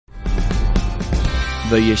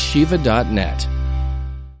theyeshiva.net.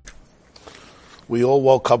 We all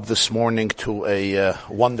woke up this morning to a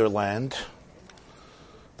wonderland,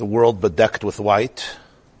 the world bedecked with white.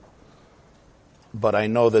 But I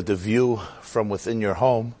know that the view from within your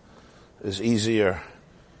home is easier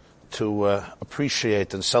to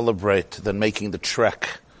appreciate and celebrate than making the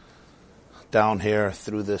trek down here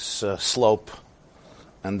through this slope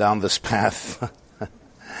and down this path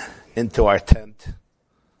into our tent.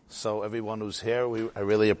 So everyone who's here, I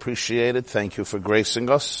really appreciate it. Thank you for gracing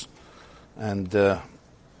us and for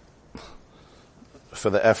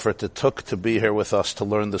the effort it took to be here with us to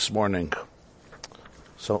learn this morning.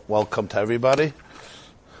 So welcome to everybody.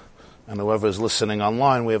 And whoever is listening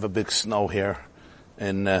online, we have a big snow here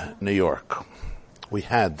in New York. We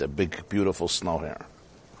had a big, beautiful snow here.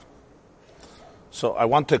 So I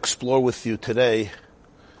want to explore with you today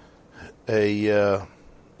a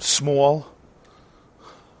small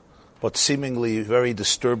but seemingly very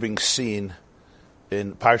disturbing scene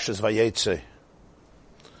in Parshas Vayetze.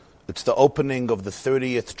 It's the opening of the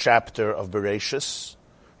 30th chapter of Bereshis,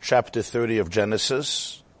 chapter 30 of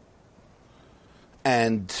Genesis,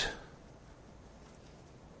 and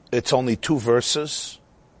it's only 2 verses,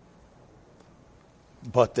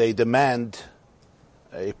 but they demand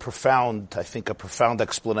a profound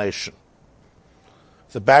explanation.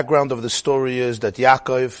 The background of the story is that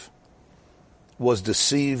Yaakov was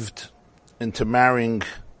deceived into marrying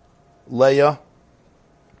Leah.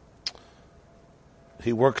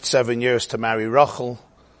 He worked 7 years to marry Rachel,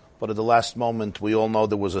 but at the last moment we all know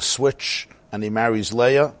there was a switch and he marries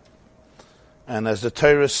Leah. And as the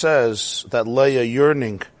Torah says, that Leah,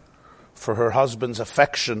 yearning for her husband's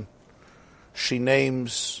affection, she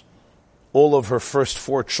names all of her first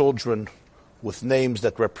 4 children with names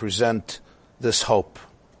that represent this hope.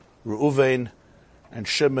 Reuven and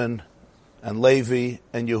Shimon and Levi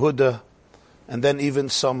and Yehuda, and then even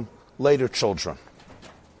some later children.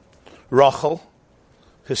 Rachel,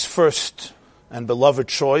 his first and beloved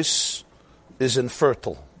choice, is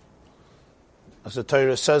infertile. As the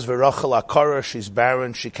Torah says, V'Rachel akara, she's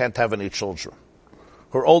barren, she can't have any children.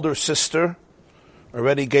 Her older sister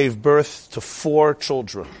already gave birth to 4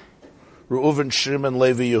 children. Reuven, Shimon,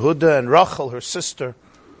 Levi, Yehuda, and Rachel, her sister,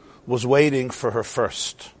 was waiting for her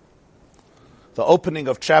first. The opening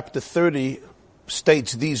of chapter 30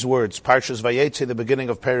 states these words, Parshas Vayetze, the beginning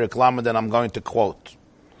of Perek Lamed, and I'm going to quote.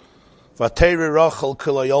 Vateri Rachel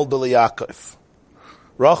kila yolda liYaakov.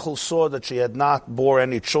 Rachel saw that she had not bore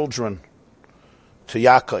any children to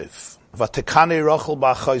Yaakov. Vatekani Rachel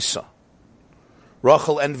ba'chaisa.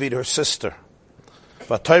 Rachel envied her sister.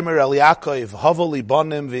 Vatomer el Yaakov havoli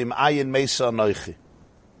banim v'im ayin mesa anoichi.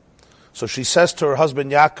 So she says to her husband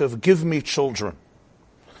Yaakov, give me children.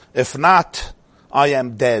 If not, I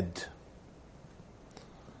am dead.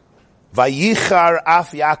 Vayichar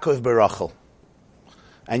af Yaakov berachel.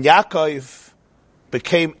 And Yaakov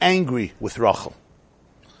became angry with Rachel.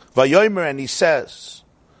 Vayomer, and he says,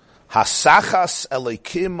 Hasachas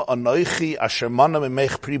Elokim anoichi asher mana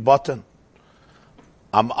mimech pri batan.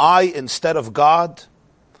 Am I instead of God?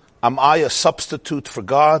 Am I a substitute for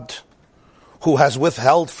God who has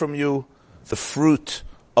withheld from you the fruit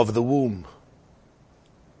of the womb?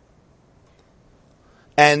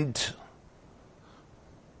 And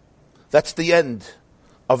that's the end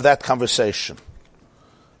of that conversation.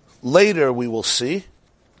 Later we will see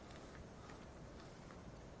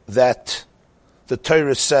that the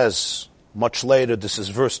Torah says, much later, this is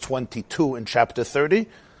verse 22 in chapter 30,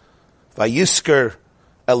 Vayisker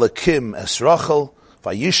Elokim es Rachel,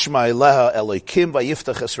 Vayishma eleha Elokim,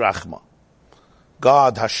 Vayiftach es Rachma.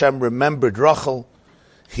 God, Hashem, remembered Rachel,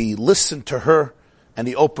 He listened to her, and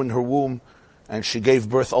He opened her womb, and she gave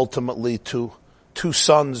birth ultimately to 2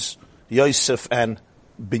 sons, Yosef and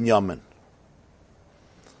Binyamin.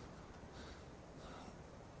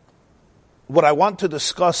 What I want to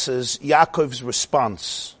discuss is Yaakov's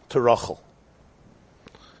response to Rachel.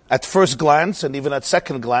 At first glance, and even at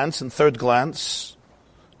second glance and third glance,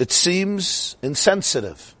 it seems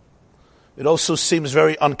insensitive. It also seems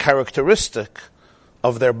very uncharacteristic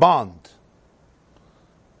of their bond.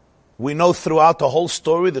 We know throughout the whole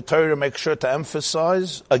story, the Torah makes sure to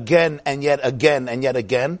emphasize again and yet again and yet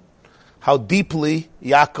again how deeply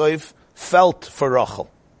Yaakov felt for Rachel.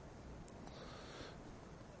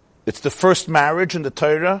 It's the first marriage in the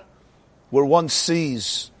Torah where one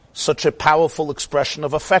sees such a powerful expression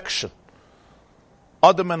of affection.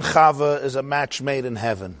 Adam and Chava is a match made in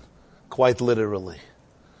heaven, quite literally.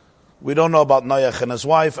 We don't know about Noach and his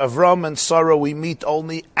wife. Avram and Sarah we meet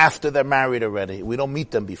only after they're married already. We don't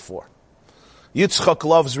meet them before. Yitzchak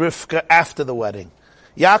loves Rivka after the wedding.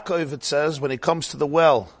 Yaakov, it says, when he comes to the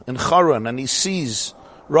well in Charan and he sees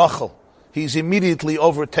Rachel. He's immediately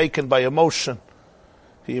overtaken by emotion.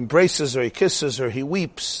 He embraces her, he kisses her, he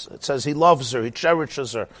weeps. It says he loves her, he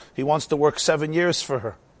cherishes her. He wants to work 7 years for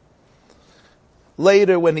her.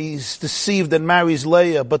 Later, when he's deceived and marries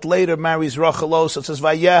Leah, but later marries Rachel also, it says,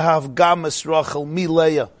 Vayehav gamas Rachel mi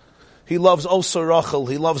Leah. He loves also Rachel.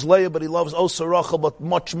 He loves Leah, but he loves also Rachel, but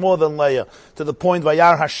much more than Leah. To the point,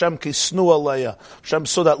 Vayar Hashem ki snua Leah. Hashem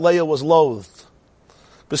saw that Leah was loathed.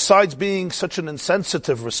 Besides being such an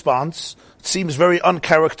insensitive response, it seems very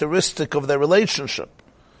uncharacteristic of their relationship.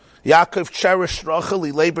 Yaakov cherished Rachel.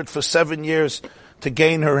 He labored for 7 years to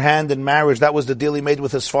gain her hand in marriage. That was the deal he made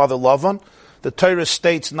with his father Lavan. The Torah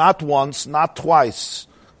states not once, not twice,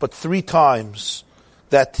 but 3 times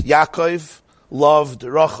that Yaakov loved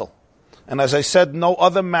Rachel. And as I said, no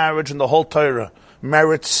other marriage in the whole Torah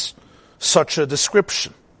merits such a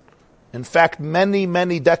description. In fact, many,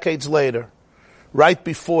 many decades later, right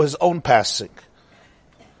before his own passing,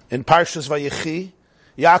 in Parshas Vayechi,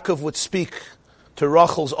 Yaakov would speak to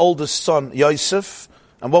Rachel's oldest son, Yosef,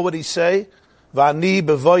 and what would he say? V'ani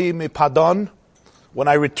bevoyi mi Padon, when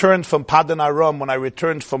I returned from Padan Aram, when I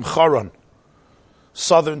returned from Haran,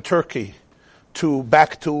 southern Turkey,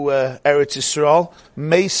 back to Eretz Yisrael,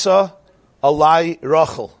 Mesa alai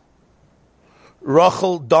Rachel.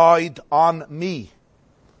 Rachel died on me.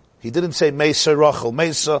 He didn't say Mesa Rachel.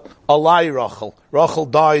 Mesa alai Rachel. Rachel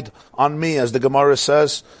died on me, as the Gemara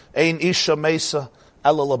says. Ein isha Mesa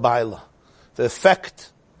ela labayla. The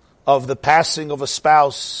effect of the passing of a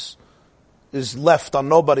spouse is left on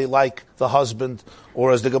nobody like the husband,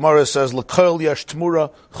 or as the Gemara says, l'kol yesh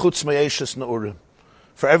tmura chutz me'eshes na'urim.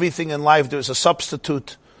 For everything in life there is a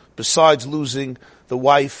substitute besides losing the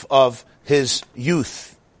wife of his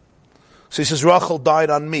youth. So he says, Rachel died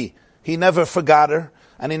on me. He never forgot her,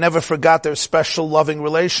 and he never forgot their special loving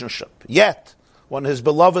relationship. Yet, when his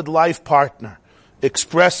beloved life partner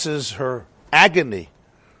expresses her agony,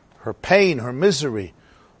 her pain, her misery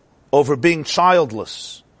over being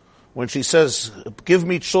childless, when she says, give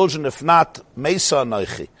me children, if not, Mesa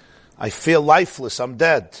Anochi, I feel lifeless, I'm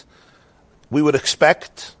dead, we would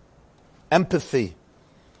expect empathy.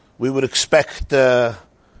 We would expect an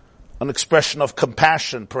expression of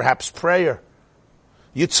compassion, perhaps prayer.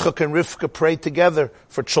 Yitzchak and Rivka prayed together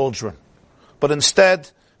for children. But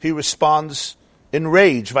instead, he responds in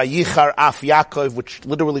rage, Vayichar af Yaakov, which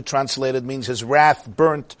literally translated means his wrath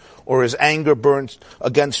burnt, or his anger burnt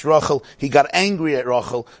against Rachel. He got angry at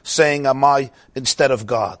Rachel, saying, Amai, instead of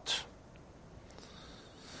God.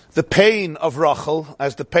 The pain of Rachel,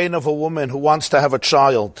 as the pain of a woman who wants to have a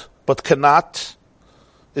child, but cannot,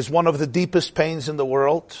 is one of the deepest pains in the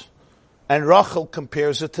world. And Rachel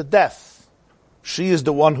compares it to death. She is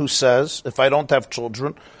the one who says, if I don't have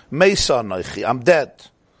children, Mesa Anochi, I'm dead.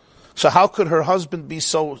 So how could her husband be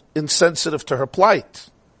so insensitive to her plight?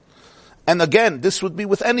 And again, this would be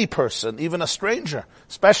with any person, even a stranger,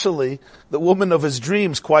 especially the woman of his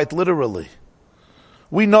dreams, quite literally.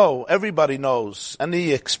 We know, everybody knows,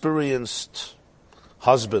 any experienced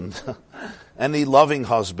husband, any loving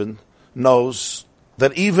husband knows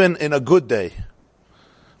that even in a good day,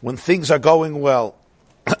 when things are going well,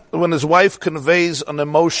 when his wife conveys an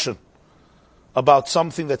emotion about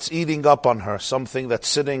something that's eating up on her, something that's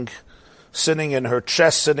sitting in her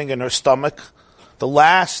chest, sitting in her stomach, the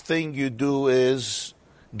last thing you do is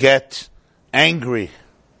get angry.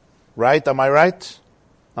 Right? Am I right?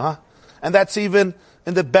 And that's even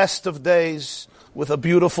in the best of days with a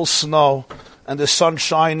beautiful snow and the sun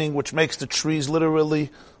shining, which makes the trees literally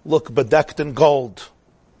look bedecked in gold.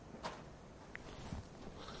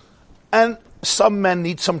 And some men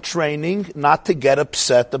need some training not to get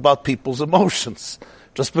upset about people's emotions.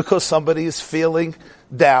 Just because somebody is feeling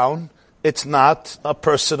down, it's not a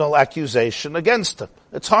personal accusation against them.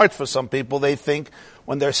 It's hard for some people. They think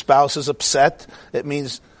when their spouse is upset, it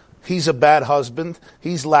means he's a bad husband,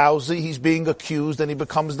 he's lousy, he's being accused, and he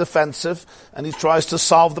becomes defensive, and he tries to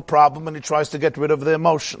solve the problem, and he tries to get rid of the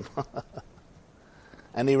emotion.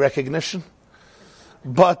 Any recognition?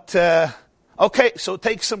 But, okay, so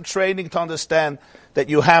take some training to understand that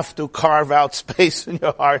you have to carve out space in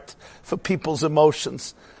your heart for people's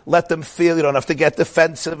emotions. Let them feel. You don't have to get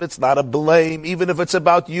defensive. It's not a blame. Even if it's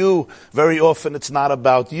about you, very often it's not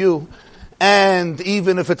about you. And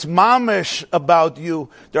even if it's mamish about you,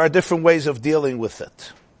 there are different ways of dealing with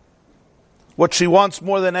it. What she wants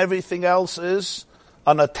more than everything else is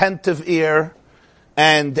an attentive ear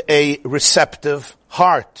and a receptive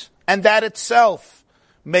heart. And that itself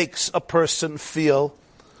makes a person feel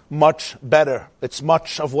much better. It's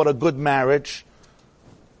much of what a good marriage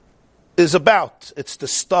is about. It's the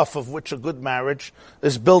stuff of which a good marriage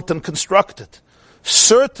is built and constructed.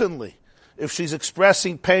 Certainly, if she's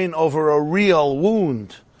expressing pain over a real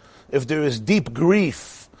wound, if there is deep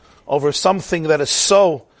grief over something that is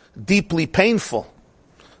so deeply painful,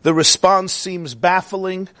 the response seems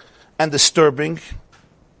baffling and disturbing.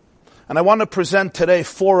 And I want to present today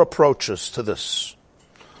 4 approaches to this.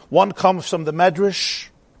 One comes from the Medrash.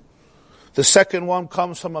 The second one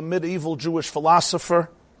comes from a medieval Jewish philosopher.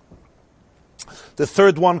 The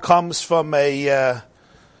third one comes from the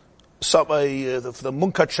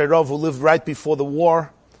Munkat Sherov who lived right before the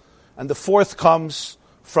war. And the fourth comes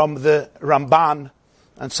from the Ramban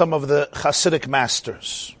and some of the Hasidic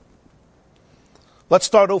masters. Let's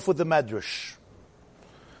start off with the Medrash.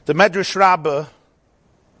 The Medrash Rabbah,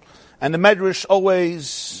 and the Medrash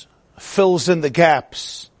always fills in the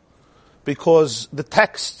gaps because the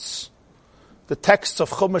texts of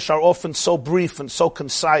Chumash are often so brief and so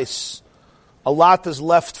concise. A lot is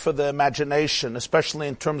left for the imagination, especially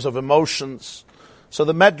in terms of emotions. So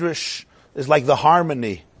the Medrash is like the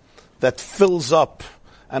harmony that fills up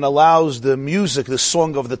and allows the music, the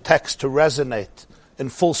song of the text to resonate in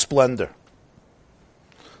full splendor.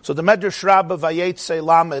 So the Medrash Rabbah Vayetze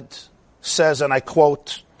Lamed says, and I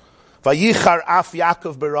quote, Vayichar af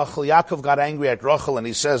Yaakov berachel. Yaakov got angry at Rachel and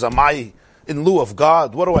he says, am I in lieu of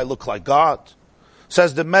God? What do I look like, God?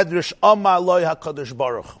 Says the Medrash, Amar Loi HaKadosh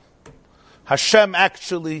Baruch Hu. Hashem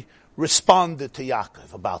actually responded to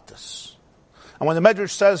Yaakov about this. And when the Medrash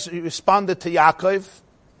says he responded to Yaakov,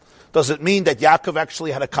 does it mean that Yaakov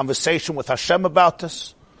actually had a conversation with Hashem about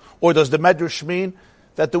this? Or does the Medrash mean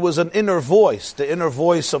that there was an inner voice, the inner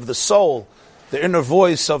voice of the soul, the inner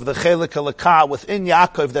voice of the Chelik Elokah within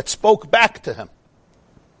Yaakov that spoke back to him?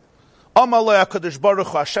 Amar Lo HaKadosh Baruch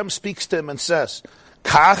Hu, Hashem speaks to him and says,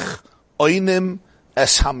 Kach oinim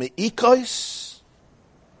es hameikos.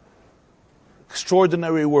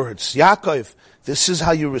 Extraordinary words. Yaakov, this is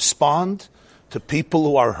how you respond to people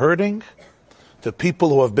who are hurting, to people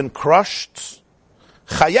who have been crushed.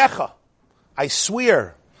 Chayecha, I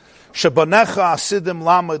swear, shebanecha asidim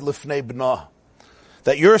lamed lifnei bnah,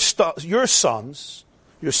 that your sons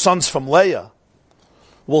from Leah,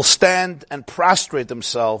 will stand and prostrate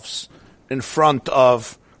themselves in front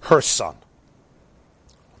of her son.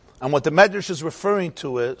 And what the Medrash is referring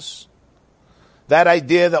to is that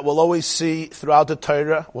idea that we'll always see throughout the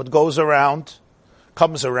Torah, what goes around,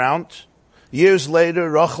 comes around. Years later,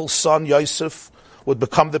 Rachel's son Yosef would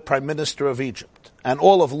become the prime minister of Egypt. And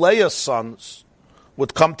all of Leah's sons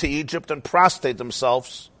would come to Egypt and prostrate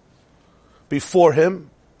themselves before him,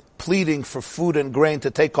 pleading for food and grain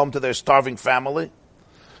to take home to their starving family.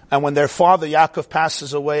 And when their father Yaakov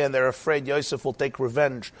passes away and they're afraid Yosef will take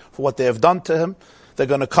revenge for what they have done to him, they're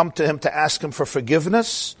going to come to him to ask him for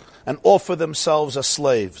forgiveness and offer themselves as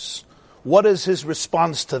slaves. What is his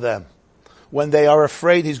response to them when they are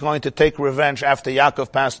afraid he's going to take revenge after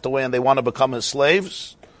Yaakov passed away and they want to become his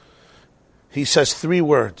slaves? He says 3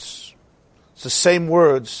 words. It's the same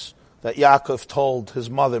words that Yaakov told his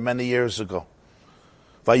mother many years ago.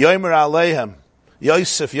 Vayomer Aleihem.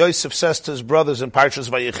 Yosef says to his brothers in Parshas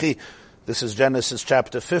Vayechi, this is Genesis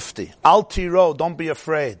chapter 50, Al tiro, don't be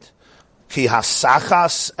afraid. Ki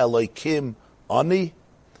hasachas Elokim ani.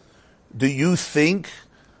 Do you think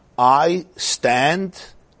I stand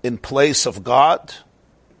in place of God?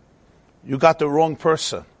 You got the wrong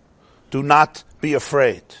person. Do not be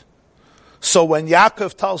afraid. So when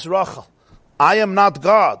Yaakov tells Rachel, I am not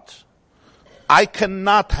God, I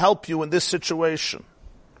cannot help you in this situation,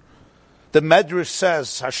 the Medrash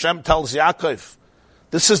says, Hashem tells Yaakov,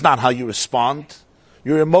 this is not how you respond.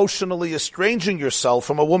 You're emotionally estranging yourself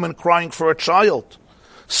from a woman crying for a child.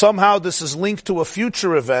 Somehow this is linked to a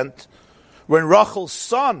future event when Rachel's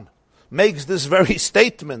son makes this very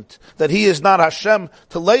statement that he is not Hashem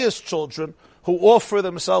to Leah's children who offer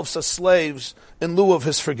themselves as slaves in lieu of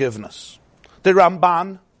his forgiveness. The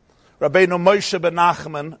Ramban, Rabbeinu Moshe ben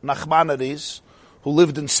Nachmanides, who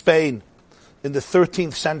lived in Spain in the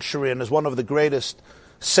 13th century and is one of the greatest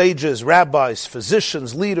sages, rabbis,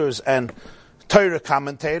 physicians, leaders, and Torah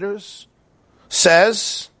commentators,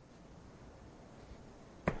 says,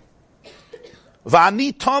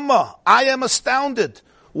 Va'ani Tama, I am astounded.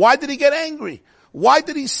 Why did he get angry? Why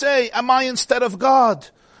did he say, am I instead of God?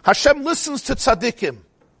 Hashem listens to tzaddikim.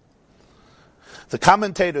 The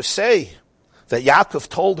commentators say that Yaakov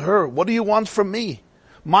told her, what do you want from me?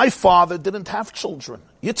 My father didn't have children.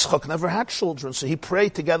 Yitzchak never had children, so he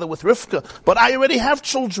prayed together with Rivka. But I already have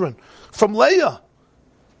children from Leah.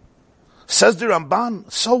 Says the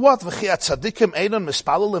Ramban, so what? Do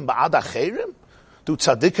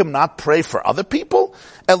tzaddikim not pray for other people?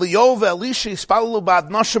 Eliyahu ve'Elisha yispalalu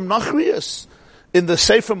ba'ad nashim nachriyas. In the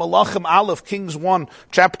Sefer Malachim Aleph, Kings 1,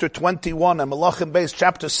 chapter 21, and Malachim Beis,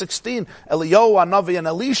 chapter 16, Eliyahu, Hanavi, and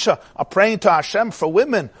Elisha are praying to Hashem for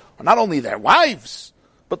women, not only their wives,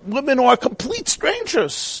 but women who are complete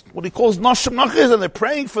strangers, what he calls Nashim Nachiz, and they're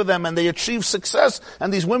praying for them, and they achieve success,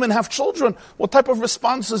 and these women have children. What type of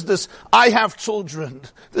response is this? I have children.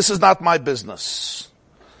 This is not my business.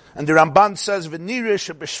 And the Ramban says,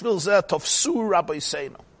 V'nirish b'shvil zeh tofsu Rabbi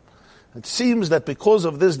Seinu. It seems that because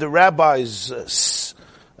of this, the rabbis,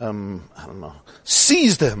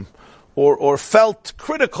 seized him or felt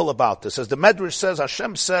critical about this. As the Medrash says,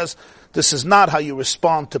 Hashem says, this is not how you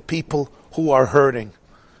respond to people who are hurting.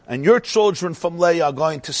 And your children from Leah are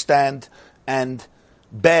going to stand and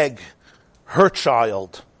beg her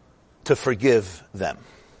child to forgive them.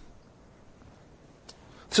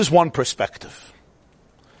 This is one perspective.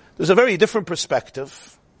 There's a very different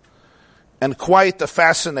perspective, and quite a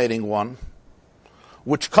fascinating one,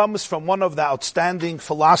 which comes from one of the outstanding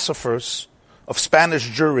philosophers of Spanish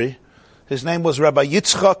Jewry. His name was Rabbi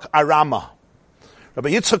Yitzchak Arama. Rabbi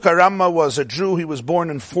Yitzchak Arama was a Jew. He was born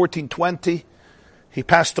in 1420. He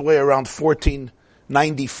passed away around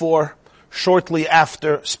 1494, shortly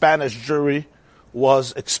after Spanish Jewry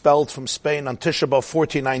was expelled from Spain on Tisha B'Av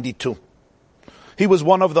 1492. He was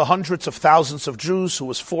one of the hundreds of thousands of Jews who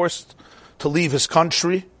was forced to leave his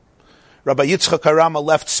country. Rabbi Yitzchak Arama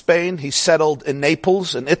left Spain. He settled in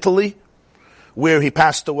Naples, in Italy, where he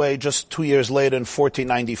passed away just 2 years later in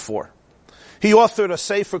 1494. He authored a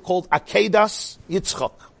sefer called Akedas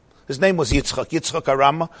Yitzchak. His name was Yitzchak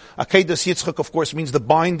Arama. Akedas Yitzchak, of course, means the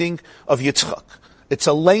binding of Yitzchak. It's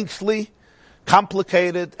a lengthy,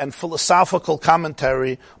 complicated, and philosophical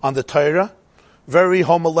commentary on the Torah, very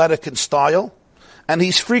homiletic in style, and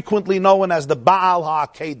he's frequently known as the Baal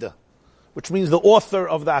HaAkedah, which means the author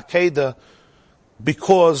of the Akedah,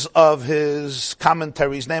 because of his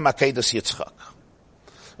commentary's name, Akedas Yitzchak.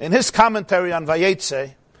 In his commentary on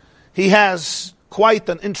Vayetze, he has quite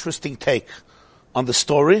an interesting take on the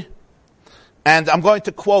story, and I'm going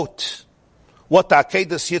to quote what the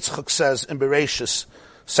Akedas Yitzchak says in Bereshis,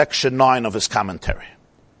 section 9 of his commentary.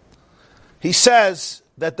 He says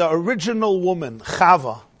that the original woman,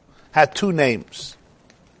 Chava, had two names.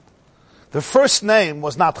 The first name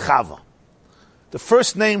was not Chava. The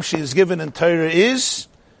first name she is given in Torah is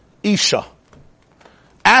Isha.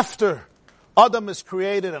 After Adam is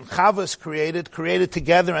created and Chava is created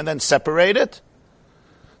together and then separated,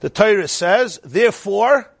 the Torah says,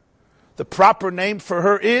 therefore, the proper name for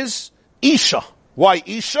her is Isha. Why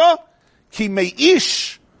Isha? Ki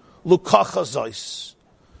me'ish lukacha zois.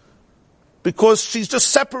 Because she's just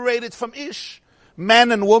separated from Ish.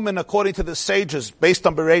 Man and woman, according to the sages, based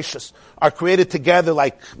on Bereshis, are created together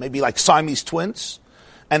maybe like Siamese twins.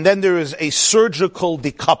 And then there is a surgical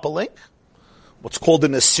decoupling, what's called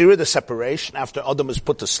in Assyria, the separation, after Adam is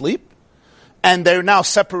put to sleep. And they're now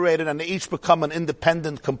separated and they each become an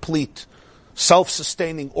independent, complete,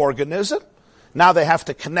 self-sustaining organism. Now they have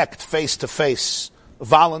to connect face to face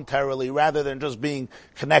voluntarily rather than just being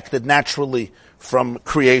connected naturally from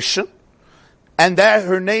creation. And there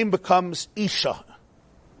her name becomes Isha.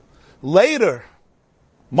 Later,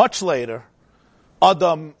 much later,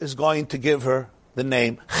 Adam is going to give her the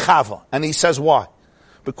name Chava. And he says why?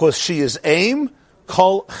 Because she is Aim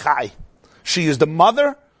Kol Chai. She is the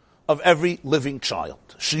mother of every living child.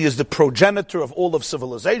 She is the progenitor of all of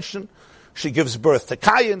civilization. She gives birth to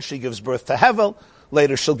Cain, she gives birth to Hevel.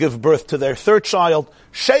 Later she'll give birth to their third child,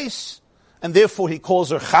 Sheis. And therefore he calls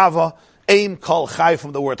her Chava, Aim Kol Chai,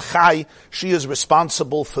 from the word Chai. She is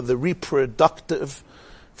responsible for the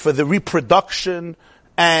reproduction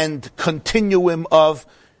and continuum of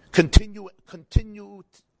continuity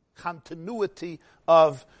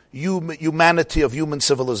of humanity, of human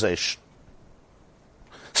civilization.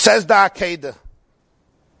 Says the Akedah,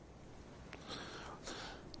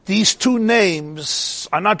 these two names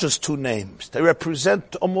are not just two names. They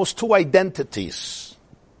represent almost two identities.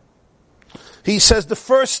 He says the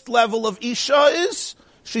first level of Isha is,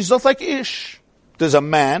 she's not like Ish. There's a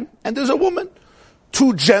man and there's a woman.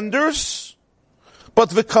 Two genders. But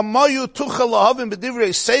v'kamayu tuchel lahavim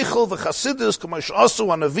b'divrei seichel v'chasidus k'mash asu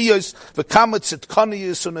anaviyos v'kamet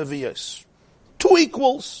tzitkaniyos unaviyos. Two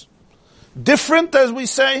equals. Different, as we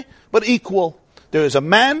say, but equal. There is a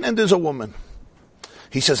man and there's a woman.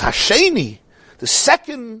 He says, Hasheni, the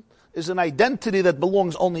second is an identity that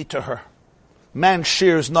belongs only to her. Man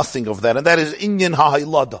shares nothing of that, and that is Inyan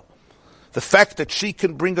HaHilada. The fact that she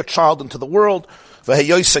can bring a child into the world,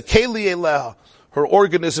 her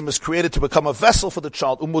organism is created to become a vessel for the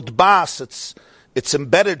child. Umudbas, It's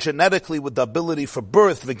embedded genetically with the ability for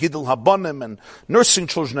birth, v'gidul habonim, and nursing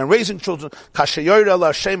children and raising children. Kasheyoyra la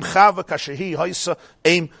Hashem chava, kashehi haisa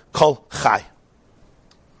aim kol chai.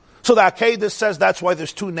 So the Akedah says that's why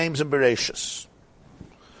there's two names in Bereshis.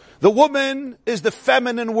 The woman is the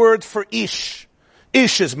feminine word for ish.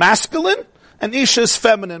 Ish is masculine, and ish is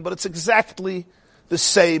feminine, but it's exactly the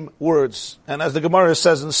same words. And as the Gemara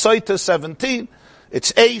says in Saita 17,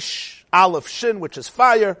 it's Eish, Aleph Shin, which is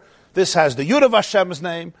fire. This has the Yud of Hashem's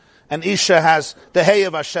name, and Isha has the Hey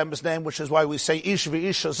of Hashem's name, which is why we say Ish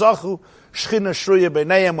v'Isha Zachu, Shchina Shruya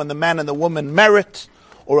B'neihem, when the man and the woman merit,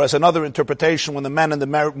 or as another interpretation, when the man and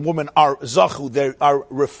the woman are Zachu, they are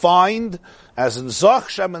refined, as in Zach,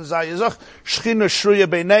 Shem and Zay Zach, Shchina Shruya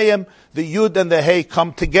B'neihem, the Yud and the Hey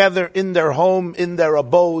come together in their home, in their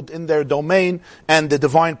abode, in their domain, and the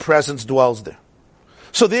divine presence dwells there.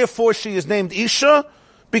 So therefore she is named Isha,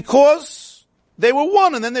 because they were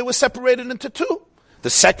one, and then they were separated into two. The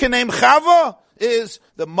second name, Chava, is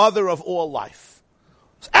the mother of all life.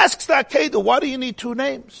 So asks the Akedah, why do you need two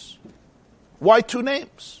names? Why two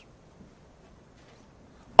names?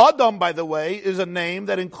 Adam, by the way, is a name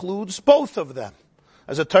that includes both of them.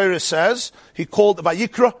 As the Torah says, he called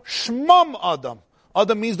Vayikra Shmam Adam.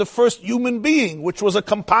 Adam means the first human being, which was a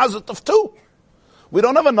composite of two. We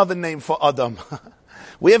don't have another name for Adam.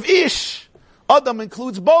 We have Ish. Adam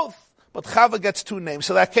includes both. But Chava gets two names.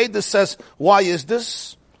 So the Akedah says, why is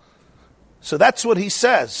this? So that's what he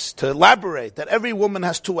says, to elaborate, that every woman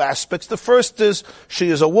has two aspects. The first is, she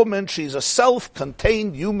is a woman, she's a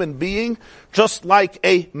self-contained human being, just like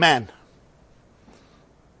a man.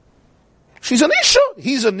 She's an Isha,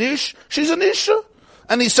 he's an Ish, she's an Isha.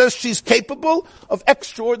 And he says she's capable of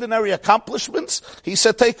extraordinary accomplishments. He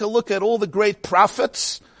said, take a look at all the great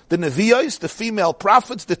prophets, the Nevi'os, the female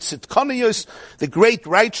prophets, the Tzidkanios, the great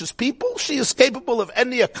righteous people. She is capable of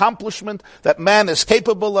any accomplishment that man is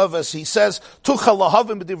capable of. As he says,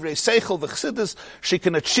 she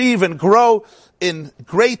can achieve and grow in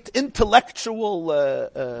great intellectual,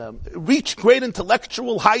 reach great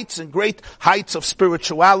intellectual heights and great heights of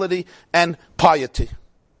spirituality and piety.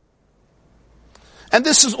 And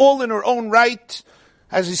this is all in her own right.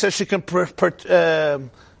 As he says, she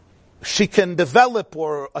can develop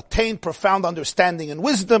or attain profound understanding and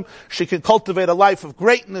wisdom. She can cultivate a life of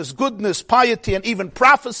greatness, goodness, piety, and even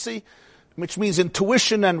prophecy, which means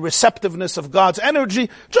intuition and receptiveness of God's energy,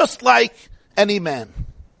 just like any man.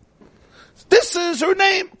 This is her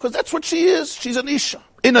name, because that's what she is. She's an Isha.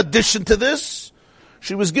 In addition to this,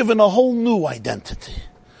 she was given a whole new identity.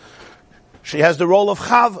 She has the role of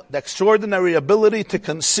Chav, the extraordinary ability to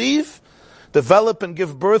conceive, develop and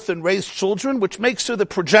give birth and raise children, which makes her the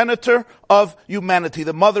progenitor of humanity,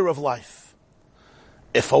 the mother of life.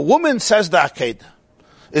 If a woman, says the Akedah,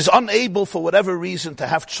 is unable for whatever reason to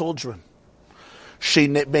have children, she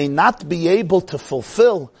may not be able to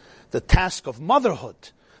fulfill the task of motherhood,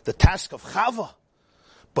 the task of Chava.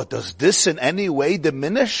 But does this in any way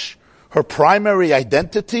diminish her primary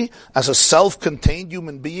identity as a self-contained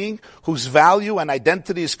human being whose value and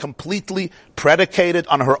identity is completely predicated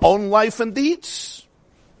on her own life and deeds?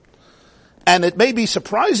 And it may be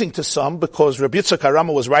surprising to some, because Rabbi Yitzchak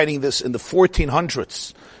Harama was writing this in the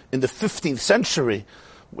 1400s, in the 15th century,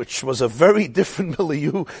 which was a very different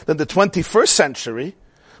milieu than the 21st century.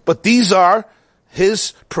 But these are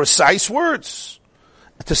his precise words.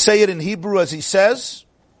 To say it in Hebrew, as he says,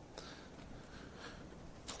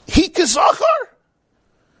 he kizachar.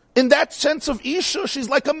 In that sense of Isha, she's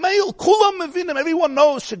like a male. Kulam mevinim. Everyone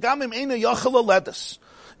knows shegamim eina yachal aledes.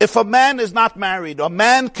 If a man is not married, he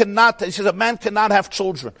says a man cannot have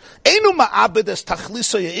children. Einu ma'abed es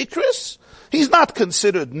tachlisa yeikris. He's not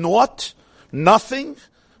considered naught, nothing,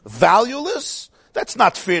 valueless. That's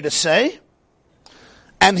not fair to say.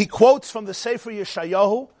 And he quotes from the Sefer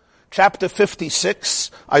Yeshayahu, chapter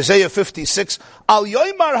 56, Isaiah 56, Al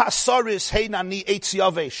yoymar hasaris heinani eitz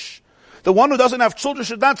yavesh. The one who doesn't have children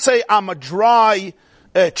should not say, I'm a dry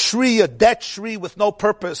tree, a dead tree with no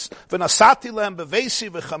purpose. V'nasati lehem bevesi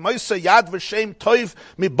v'chamoisa yad v'shem toiv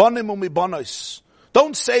mibonim u'mibonos.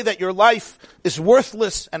 Don't say that your life is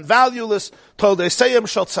worthless and valueless. Toldeseyim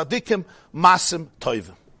shal tzadikim masim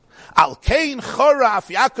toivim. Al kein chora af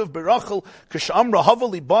Yaakov berachel k'shamra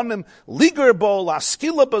havel libanim liger bo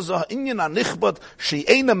laskila bazah inyan anichbad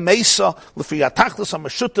she'ena mesa l'fi atachlis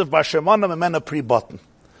hamashutav b'ashemana memena pri button.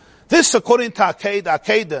 This, according to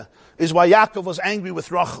Akedah, is why Yaakov was angry with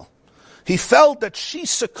Rachel. He felt that she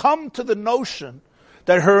succumbed to the notion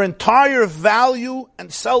that her entire value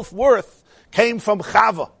and self-worth came from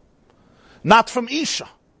Chava, not from Isha.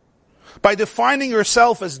 By defining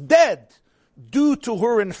herself as dead due to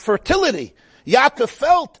her infertility, Yaakov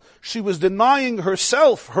felt she was denying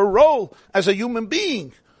herself her role as a human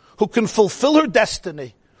being who can fulfill her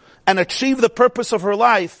destiny and achieve the purpose of her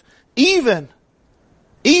life, even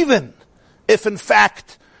if in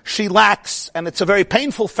fact she lacks, and it's a very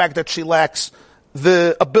painful fact that she lacks,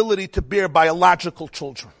 the ability to bear biological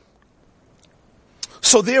children.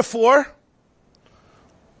 So therefore,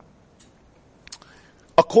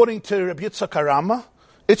 according to Rabbi Yitzchak Harama,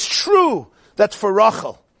 it's true that for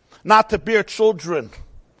Rachel not to bear children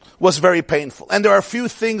was very painful. And there are a few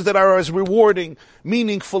things that are as rewarding,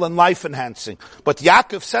 meaningful, and life-enhancing. But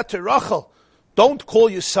Yaakov said to Rachel, don't call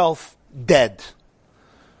yourself dead.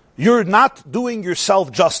 You're not doing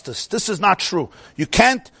yourself justice. This is not true. You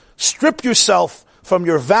can't strip yourself from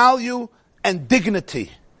your value and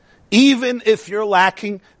dignity, even if you're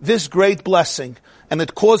lacking this great blessing, and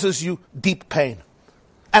it causes you deep pain.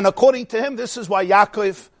 And according to him, this is why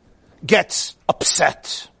Yaakov gets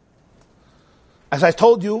upset. As I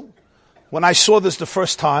told you, when I saw this the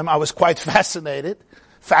first time, I was quite fascinating.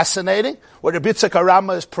 What Rabbi Yitzchak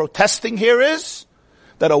Harama is protesting here is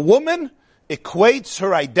that a woman equates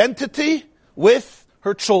her identity with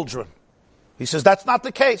her children. He says that's not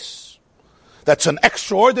the case. That's an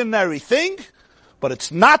extraordinary thing, but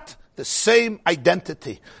it's not the same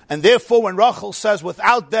identity. And therefore, when Rachel says,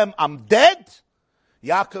 without them, I'm dead,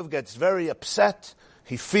 Yaakov gets very upset.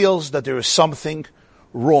 He feels that there is something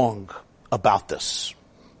wrong about this.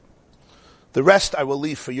 The rest I will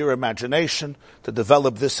leave for your imagination to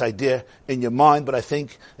develop this idea in your mind, but I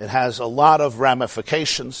think it has a lot of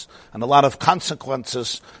ramifications and a lot of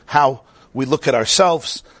consequences, how we look at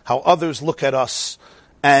ourselves, how others look at us,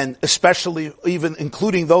 and especially even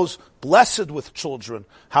including those blessed with children,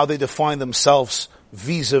 how they define themselves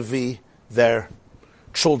vis-a-vis their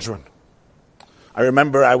children. I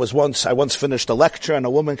remember I once finished a lecture and a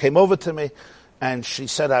woman came over to me and she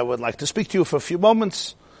said, I would like to speak to you for a few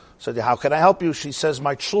moments. I said, how can I help you? She says,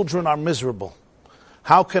 my children are miserable.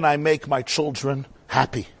 How can I make my children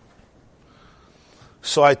happy?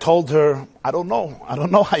 So I told her, I don't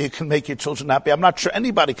know how you can make your children happy. I'm not sure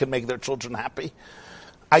anybody can make their children happy.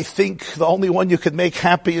 I think the only one you could make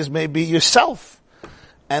happy is maybe yourself.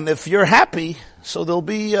 And if you're happy, so there'll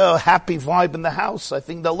be a happy vibe in the house. I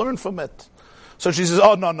think they'll learn from it. So she says,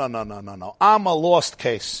 oh, no. I'm a lost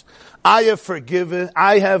case. I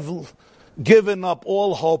have given up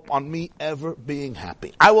all hope on me ever being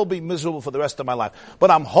happy. I will be miserable for the rest of my life. But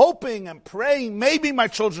I'm hoping and praying maybe my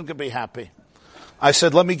children can be happy. I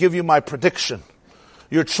said, let me give you my prediction.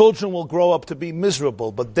 Your children will grow up to be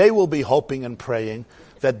miserable, but they will be hoping and praying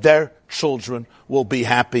that their children will be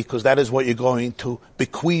happy, because that is what you're going to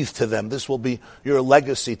bequeath to them. This will be your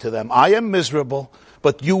legacy to them. I am miserable,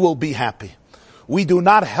 but you will be happy. We do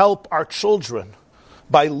not help our children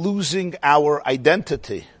by losing our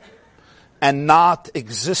identity and not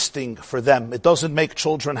existing for them. It doesn't make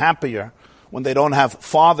children happier when they don't have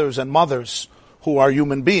fathers and mothers who are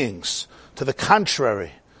human beings. To the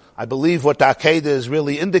contrary, I believe what the Akedah is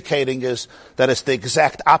really indicating is that it's the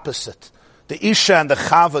exact opposite. The Isha and the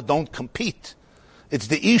Chava don't compete. It's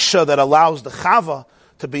the Isha that allows the Chava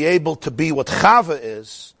to be able to be what Chava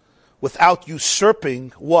is without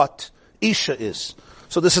usurping what Isha is.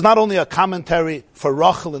 So this is not only a commentary for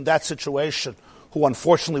Rachel in that situation, who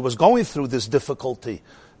unfortunately was going through this difficulty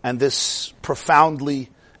and this profoundly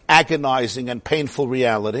agonizing and painful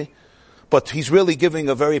reality, but he's really giving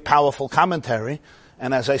a very powerful commentary.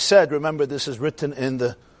 And as I said, remember, this is written in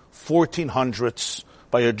the 1400s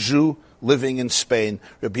by a Jew living in Spain,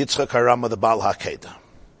 Rabbi Yitzchak Harama, the Baal HaKedah.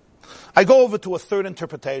 I go over to a third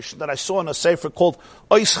interpretation that I saw in a sefer called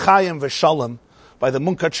Ois Chaim V'Shalom by the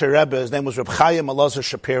Munkatcher Rebbe. His name was Reb Chaim Elazar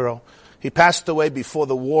Shapiro. He passed away before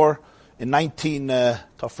the war in Tafresh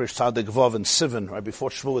Tzaddik Vav in Sivan, right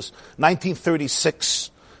before Shavuos,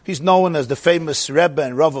 1936. He's known as the famous Rebbe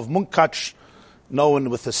and Rav of Munkatch,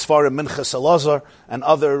 known with the Sfarim Minchas Elazar and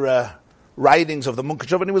other writings of the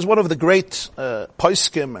Munkatch. And he was one of the great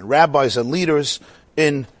poskim and rabbis and leaders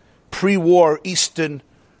in pre-war Eastern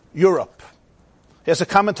Europe. He has a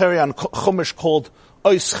commentary on Chumash called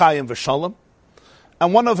Ois Chaim V'Shalom.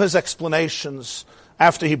 And one of his explanations,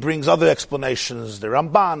 after he brings other explanations, the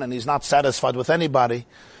Ramban, and he's not satisfied with anybody,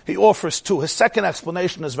 he offers two. His second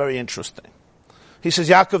explanation is very interesting. He says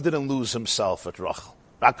Yaakov didn't lose himself at Rachel.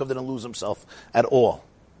 Yaakov didn't lose himself at all.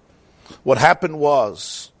 What happened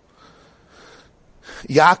was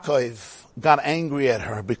Yaakov got angry at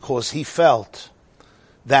her because he felt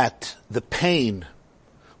that the pain,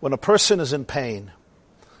 when a person is in pain,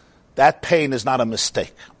 that pain is not a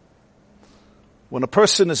mistake. When a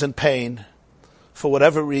person is in pain, for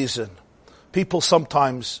whatever reason, people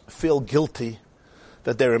sometimes feel guilty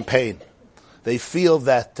that they're in pain. They feel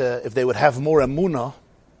that if they would have more emunah,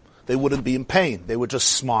 they wouldn't be in pain. They would just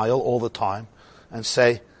smile all the time and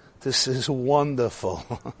say, this is wonderful.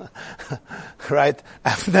 Right?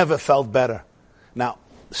 I've never felt better. Now,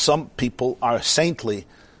 some people are saintly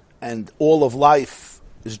and all of life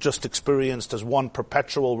is just experienced as one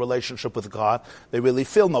perpetual relationship with God. They really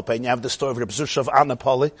feel no pain. You have the story of Reb Zusha of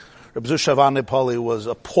Anipoli. Reb Zusha of Anipoli was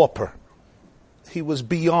a pauper. He was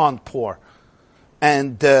beyond poor.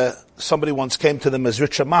 And somebody once came to the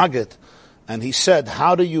Mezritcha Maggid, and he said,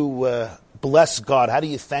 how do you bless God? How do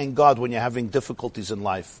you thank God when you're having difficulties in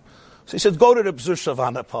life? So he said, go to Reb Zusha of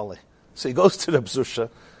Anipoli. So he goes to Reb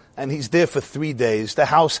Zusha, and he's there for 3 days. The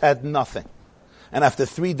house had nothing. And after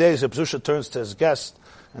 3 days, Reb Zusha turns to his guest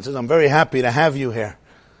and says, I'm very happy to have you here.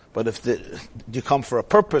 But you come for a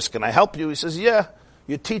purpose, can I help you? He says, yeah,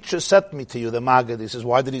 your teacher sent me to you, the Maggid. He says,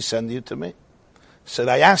 why did he send you to me? He said,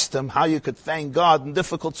 I asked him how you could thank God in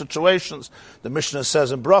difficult situations. The Mishnah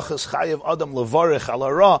says in Brachas, Chayev Adam Levarich Al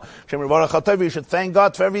Hara, Shem Levarich Al Tov, you should thank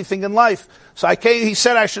God for everything in life. So he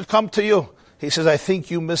said I should come to you. He says, I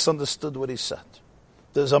think you misunderstood what he said.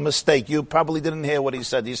 There's a mistake. You probably didn't hear what he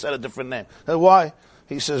said. He said a different name. I said, why?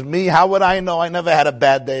 He says, me, how would I know? I never had a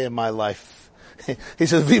bad day in my life. He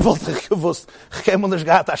says, wie wollte ich gewusst? Ich habe nicht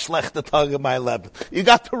gehabt a schlechte Tag in my Leben. You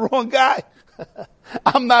got the wrong guy.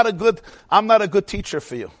 I'm not a good teacher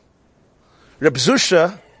for you. Reb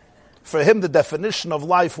Zusha, for him the definition of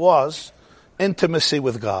life was intimacy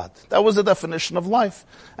with God. That was the definition of life.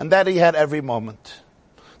 And that he had every moment.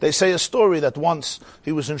 They say a story that once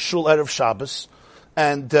he was in Shul Erev Shabbos,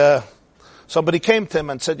 and somebody came to him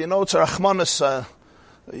and said, it's a Rachmanis,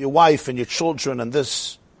 your wife and your children and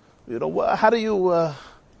this. How do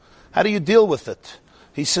you deal with it?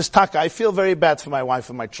 He says, Taka, I feel very bad for my wife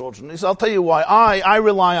and my children. He says, I'll tell you why. I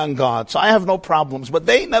rely on God, so I have no problems, but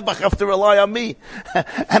they never have to rely on me.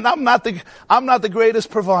 And I'm not the greatest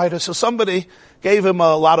provider. So somebody gave him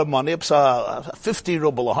a lot of money, 50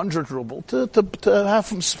 ruble, 100 ruble, to have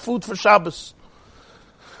some food for Shabbos.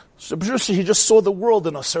 So he just saw the world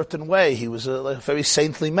in a certain way. He was a very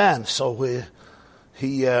saintly man. So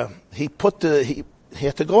he had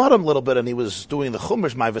to go out a little bit, and he was doing the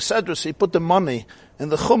Chumash, my Vesedra, so he put the money in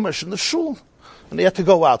the Chumash in the shul. And he had to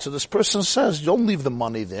go out. So this person says, don't leave the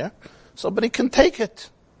money there. Somebody can take it.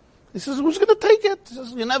 He says, who's going to take it? He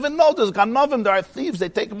says, you never know. There's Ganovim, there are thieves, they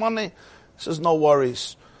take money. He says, no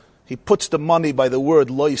worries. He puts the money by the word,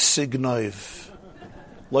 Loi Signoiv.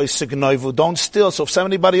 Loi Signoivu, don't steal. So if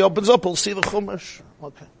anybody opens up, he'll see the Chumash.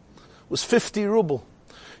 Okay. It was 50 ruble.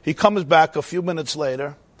 He comes back a few minutes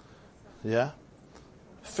later. Yeah.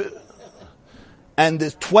 And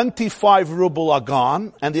the 25 ruble are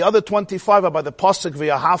gone, and the other 25 are by the pasuk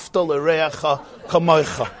v'yahavta l'reacha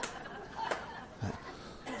kamoicha.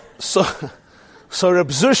 So Reb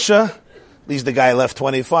Zusha, at least the guy left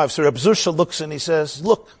 25. So Reb Zusha looks and he says,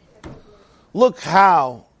 look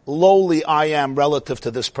how lowly I am relative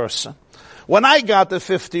to this person. When I got the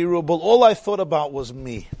 50 ruble, all I thought about was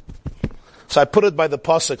me. So I put it by the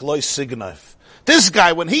pasuk loy signov. This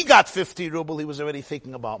guy, when he got 50 ruble, he was already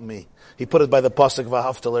thinking about me. He put it by the pasuk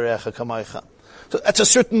v'ahavta l'reacha kamoicha. So that's a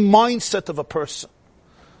certain mindset of a person.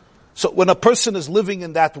 So when a person is living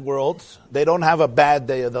in that world, they don't have a bad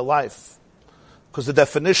day of their life. Because the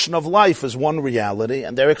definition of life is one reality,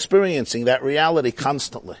 and they're experiencing that reality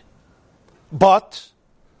constantly. But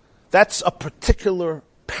that's a particular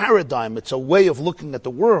paradigm. It's a way of looking at the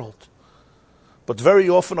world. But very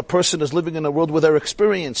often a person is living in a world where they're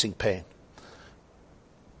experiencing pain.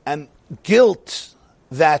 And guilt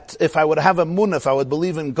that if I would have a munah, if I would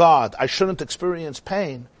believe in God, I shouldn't experience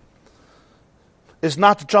pain, is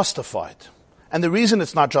not justified. And the reason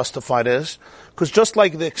it's not justified is because just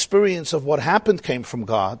like the experience of what happened came from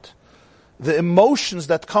God, the emotions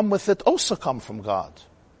that come with it also come from God.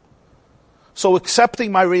 So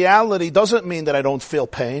accepting my reality doesn't mean that I don't feel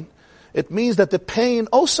pain. It means that the pain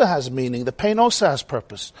also has meaning. The pain also has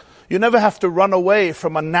purpose. You never have to run away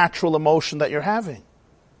from a natural emotion that you're having.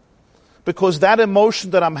 Because that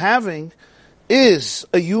emotion that I'm having is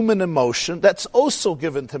a human emotion that's also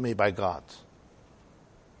given to me by God.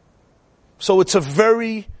 So it's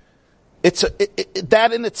that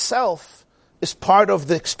in itself is part of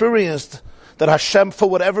the experience that Hashem, for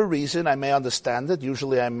whatever reason, I may understand it,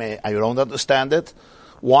 usually I don't understand it,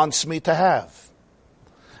 wants me to have.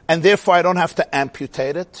 And therefore I don't have to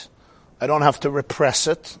amputate it, I don't have to repress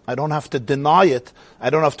it, I don't have to deny it,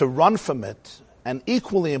 I don't have to run from it. And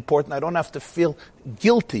equally important, I don't have to feel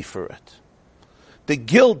guilty for it. The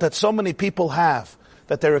guilt that so many people have,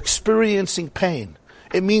 that they're experiencing pain,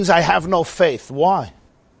 it means I have no faith. Why?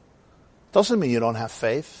 Doesn't mean you don't have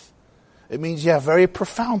faith. It means you have very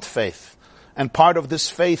profound faith. And part of this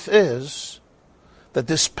faith is that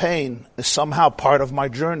this pain is somehow part of my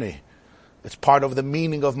journey. It's part of the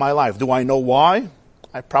meaning of my life. Do I know why?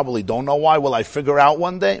 I probably don't know why. Will I figure out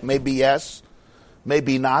one day? Maybe yes,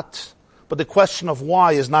 maybe not. But the question of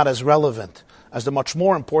why is not as relevant as the much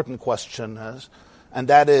more important question is, and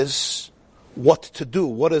that is what to do.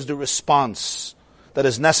 What is the response that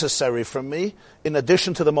is necessary from me, in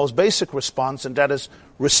addition to the most basic response, and that is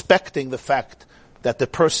respecting the fact that the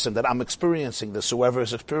person, that I'm experiencing this, whoever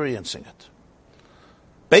is experiencing it.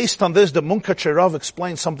 Based on this, the Munkatcher Rav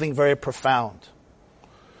explains something very profound.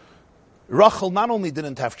 Rachel not only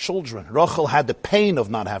didn't have children, Rachel had the pain of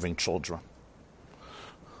not having children.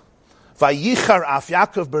 Vayichar af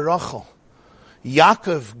Yaakov berachel.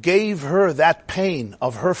 Yaakov gave her that pain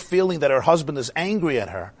of her feeling that her husband is angry at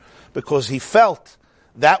her, because he felt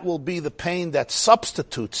that will be the pain that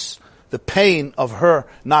substitutes the pain of her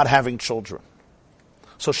not having children.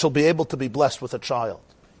 So she'll be able to be blessed with a child.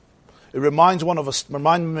 It reminds me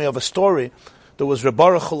of a story. There was Reb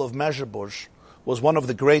Baruchel of Mezhebush, was one of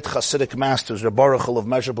the great Hasidic masters. Reb Baruchel of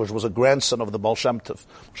Mezhebush was a grandson of the Baal Shem Tov.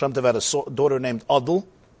 Baal Shem Tov had a daughter named Adel,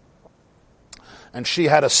 and she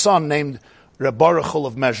had a son named Reb Baruchel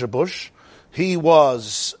of Mezhebush. He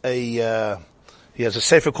has a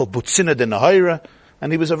sefer called Butzina de Nahira,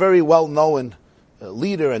 and he was a very well-known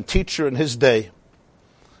leader and teacher in his day.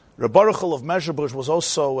 Reb Baruchel of Mezhebush was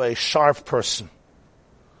also a sharp person.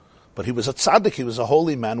 But he was a tzaddik, he was a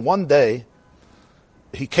holy man. One day,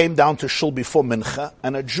 he came down to shul before mincha,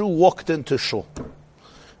 and a Jew walked into shul.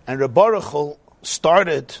 And Reb Baruchel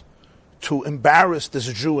started to embarrass this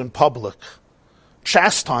Jew in public,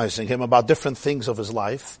 chastising him about different things of his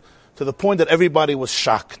life, to the point that everybody was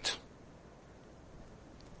shocked.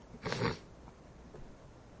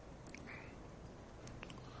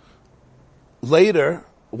 Later,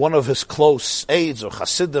 one of his close aides or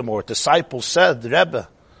chassidim or disciples said, Rebbe,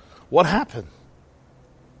 what happened?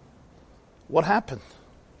 What happened?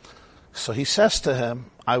 So he says to him,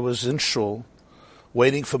 I was in shul,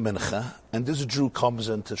 waiting for mincha, and this Jew comes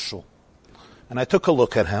into shul. And I took a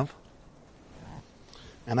look at him,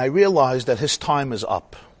 and I realized that his time is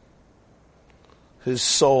up. His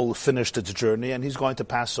soul finished its journey, and he's going to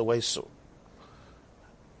pass away soon.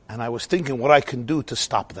 And I was thinking what I can do to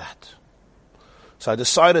stop that. So I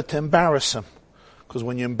decided to embarrass him, because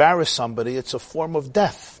when you embarrass somebody, it's a form of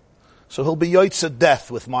death. So he'll be yotzei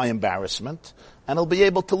death with my embarrassment, and he'll be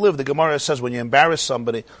able to live. The Gemara says when you embarrass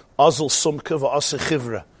somebody, azul sumka v'aseh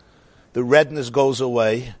chivra, the redness goes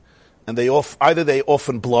away, and either they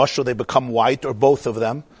often blush or they become white, or both of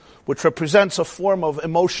them, which represents a form of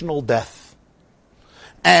emotional death.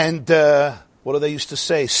 And what do they used to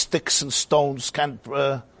say? Sticks and stones can't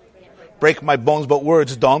break my bones, but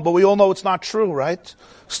words don't. But we all know it's not true, right?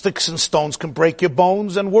 Sticks and stones can break your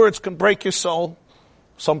bones, and words can break your soul.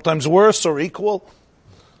 Sometimes worse or equal.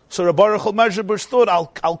 So Reb Baruchel Mezhebush thought,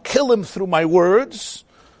 I'll kill him through my words,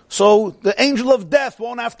 so the angel of death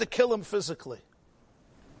won't have to kill him physically.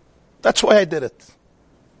 That's why I did it.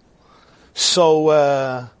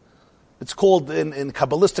 So it's called, in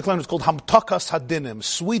Kabbalistic language, it's called Hamtakas Hadinim,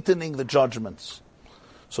 sweetening the judgments.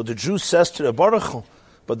 So the Jew says to Reb Baruchel,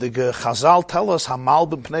 but the Chazal tell us, Hamal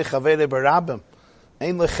b'pnei chavere berabim,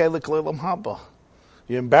 ein lechelik le'olam haba.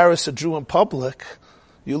 You embarrass a Jew in public,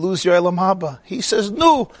 you lose your Elam Haba. He says,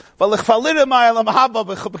 no, I lost my Elam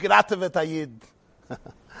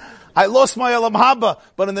Haba,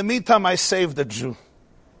 but in the meantime I saved the Jew.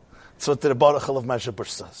 That's what the Reb Baruchel of Mezhebush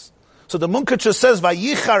says. So the Munkatcher says,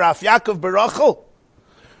 Vayichar af Yaakov berachel.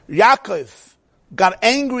 Yaakov got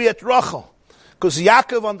angry at Rachel, because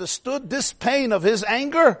Yaakov understood this pain of his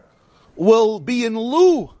anger will be in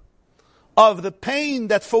lieu of the pain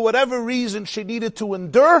that for whatever reason she needed to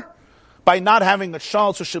endure by not having a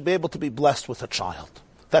child, so she'll be able to be blessed with a child.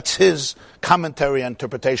 That's his commentary and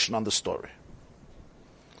interpretation on the story.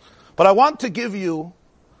 But I want to give you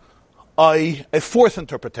a fourth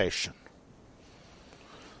interpretation.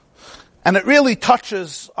 And it really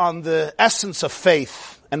touches on the essence of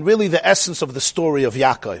faith and really the essence of the story of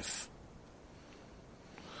Yaakov.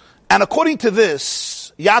 And according to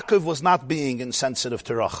this, Yaakov was not being insensitive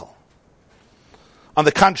to Rachel. On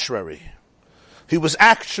the contrary, he was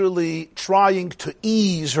actually trying to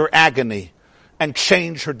ease her agony and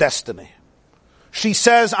change her destiny. She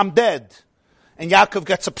says, I'm dead. And Yaakov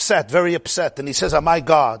gets upset, very upset, and he says, oh my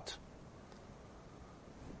God.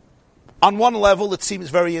 On one level, it seems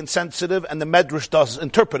very insensitive, and the Medrash does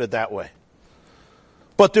interpret it that way.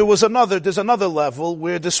 But there's another level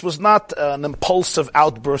where this was not an impulsive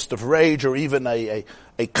outburst of rage or even a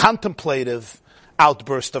contemplative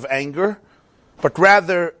outburst of anger, but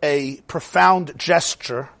rather a profound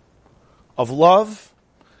gesture of love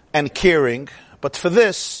and caring. But for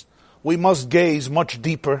this, we must gaze much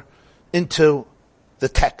deeper into the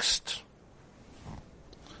text.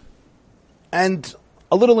 And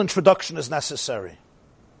a little introduction is necessary.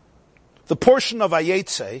 The portion of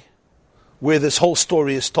Vayetze, where this whole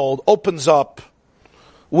story is told, opens up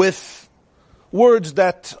with words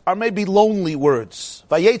that are maybe lonely words.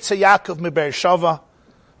 Vayetze Yaakov mi Beersheva,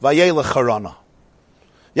 vayelech Harana.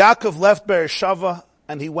 Yaakov left Beersheva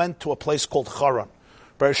and he went to a place called Haran.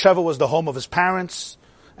 Beersheva was the home of his parents,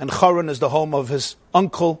 and Haran is the home of his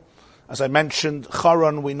uncle. As I mentioned,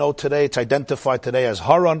 Haran, we know today, it's identified today as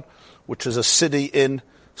Haran, which is a city in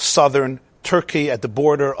southern Turkey at the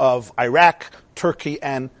border of Iraq, Turkey,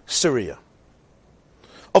 and Syria.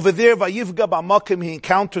 Over there, Vayivga B'Makim, he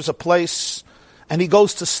encounters a place and he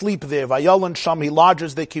goes to sleep there. Vayolan Sham, he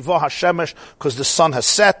lodges there, Kivah HaShemesh, because the sun has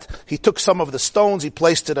set. He took some of the stones, he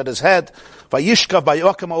placed it at his head. Vayishkav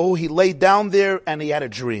Bayokim, he laid down there and he had a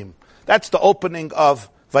dream. That's the opening of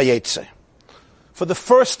Vayetze. For the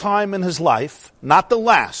first time in his life, not the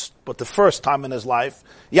last, but the first time in his life,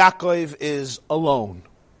 Yaakov is alone.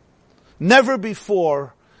 Never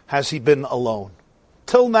before has he been alone.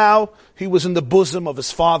 Till now, he was in the bosom of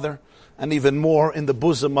his father, and even more in the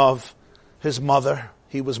bosom of his mother.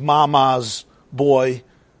 He was Mama's boy,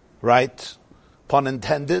 right? Pun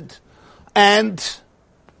intended. And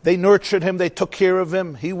they nurtured him, they took care of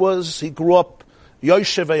him. He grew up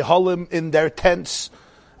Yoshev Eholim in their tents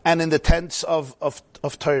and in the tents of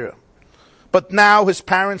Torah. But now his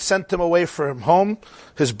parents sent him away from home.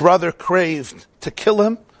 His brother craved to kill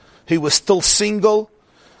him. He was still single.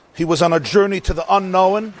 He was on a journey to the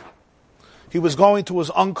unknown. He was going to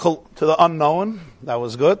his uncle, to the unknown. That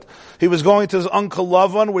was good. He was going to his uncle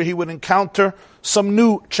Lavan, where he would encounter some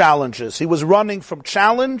new challenges. He was running from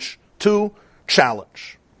challenge to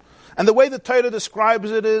challenge. And the way the Torah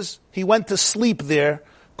describes it is, he went to sleep there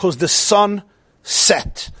because the sun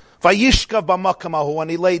set. Vayishkav b'makamahu,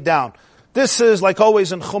 and he laid down. This is, like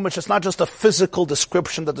always in Chumash, it's not just a physical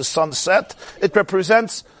description that the sun set. It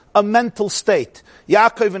represents a mental state.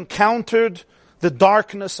 Yaakov encountered the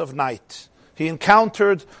darkness of night. He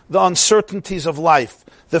encountered the uncertainties of life,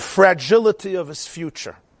 the fragility of his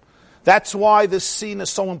future. That's why this scene is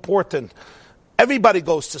so important. Everybody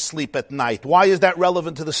goes to sleep at night. Why is that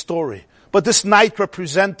relevant to the story? But this night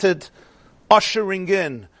represented ushering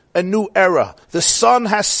in a new era. The sun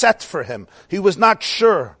has set for him. He was not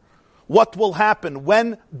sure what will happen,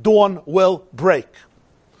 when dawn will break.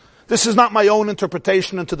 This is not my own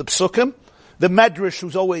interpretation into the Psukim. The Medrash,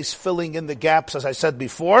 who's always filling in the gaps, as I said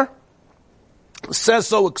before, says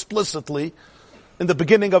so explicitly in the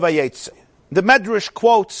beginning of Vayetze. The Medrash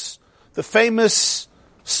quotes the famous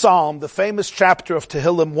psalm, the famous chapter of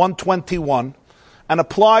Tehillim 121, and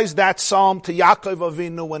applies that psalm to Yaakov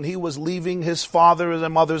Avinu when he was leaving his father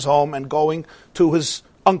and mother's home and going to his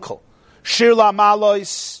uncle. Shir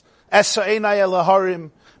la'malois, esa einai elaharim,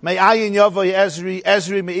 me'ayin yavai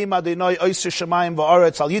ezri me'ima dinoi oisir shemayim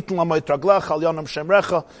va'aretz, al yitin lamoit raglach, al yonam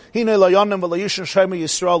shemrecha, hinei layonim v'layishin shema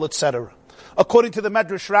Yisrael, etc. According to the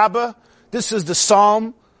Medrash Rabbah, this is the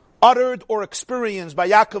psalm uttered or experienced by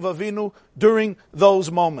Yaakov Avinu during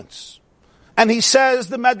those moments. And he says,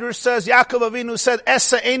 the Medrash says, Yaakov Avinu said,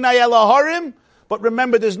 Esa einai el harim, but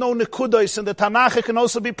remember there's no nekudos in the Tanakh, it can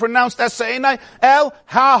also be pronounced Esa einai el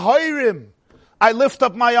ha-horim. I lift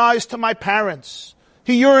up my eyes to my parents.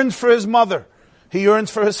 He yearns for his mother. He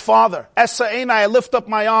yearns for his father. Esa einai, I lift up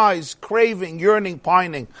my eyes, craving, yearning,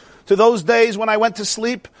 pining. To those days when I went to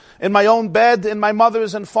sleep in my own bed in my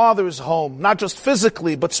mother's and father's home, not just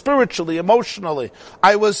physically, but spiritually, emotionally.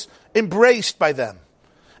 I was embraced by them.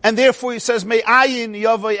 And therefore he says, Me'ayin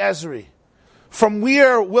yavai ezri. From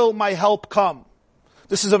where will my help come?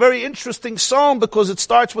 This is a very interesting psalm because it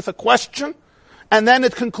starts with a question and then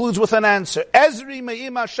it concludes with an answer. Ezri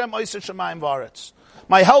me'im Hashem oiseh shamayim v'aretz.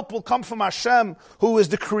 My help will come from Hashem, who is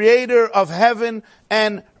the creator of heaven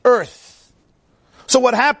and earth. So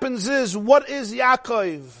what happens is, what is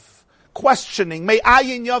Yaakov questioning?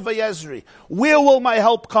 Me'ayin yavai ezri. Where will my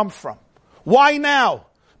help come from? Why now?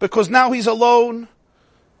 Because now he's alone.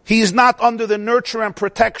 He is not under the nurture and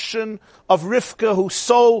protection of Rivka,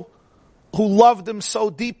 who loved him so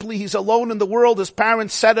deeply. He's alone in the world. His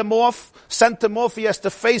parents sent him off. He has to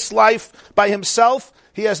face life by himself.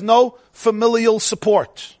 He has no familial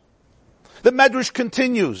support. The Medrash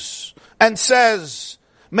continues and says,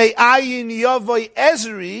 Me'ayin yavai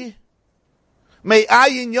ezri.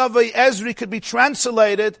 Me'ayin yavai ezri could be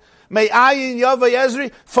translated, Me'ayin yavai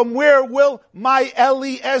ezri, from where will my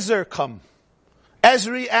Eliezer come?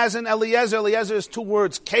 Ezri as in Eliezer. Eliezer is 2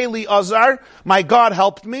 words. Keli Azar, my God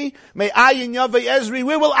helped me. May ayin yavei Ezri,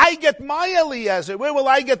 where will I get my Eliezer? Where will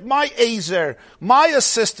I get my Ezer, my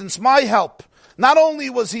assistance, my help? Not only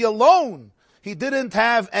was he alone, he didn't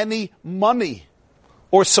have any money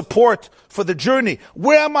or support for the journey.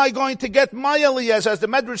 Where am I going to get my Eliezer? As the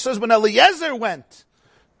Medrash says, when Eliezer went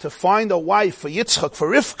to find a wife for Yitzchak, for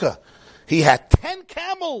Rivka, he had 10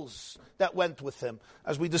 camels that went with him.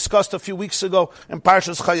 As we discussed a few weeks ago in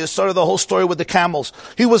Parshas Chayesara, the whole story with the camels.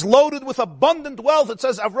 He was loaded with abundant wealth. It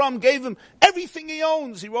says Avram gave him everything he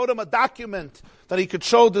owns. He wrote him a document that he could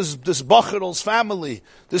show this Bacharel's family.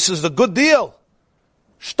 This is the good deal.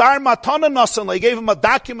 Shtar matana nasan. He gave him a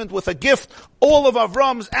document with a gift, all of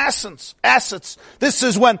Avram's assets. This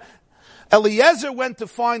is when Eliezer went to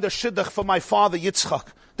find a shidduch for my father Yitzchak.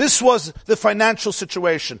 This was the financial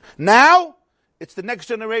situation. Now, it's the next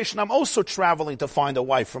generation. I'm also traveling to find a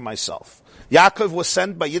wife for myself. Yaakov was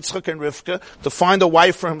sent by Yitzchak and Rivka to find a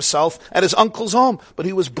wife for himself at his uncle's home, but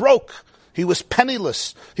he was broke. He was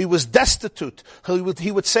penniless. He was destitute.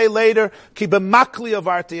 He would say later, Ki b'makli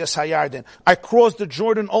avarti es hayarden. I crossed the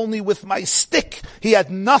Jordan only with my stick. He had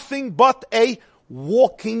nothing but a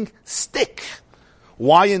walking stick.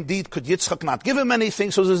 Why indeed could Yitzchak not give him anything?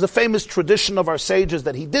 So there's the famous tradition of our sages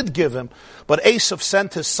that he did give him. But Esav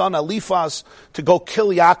sent his son Eliphaz to go kill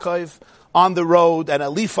Yaakov on the road. And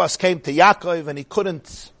Eliphaz came to Yaakov and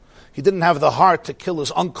he didn't have the heart to kill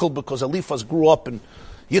his uncle because Eliphaz grew up in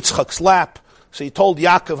Yitzchak's lap. So he told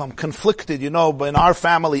Yaakov, I'm conflicted, but in our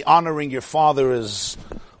family honoring your father is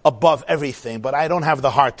above everything, but I don't have the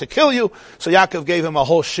heart to kill you. So Yaakov gave him a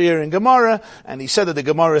whole shir in Gemara, and he said that the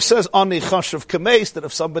Gemara says, Ani chashav kameis, that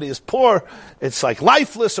if somebody is poor, it's like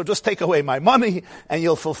lifeless, so just take away my money, and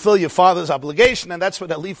you'll fulfill your father's obligation, and that's what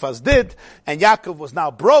Eliphaz did. And Yaakov was now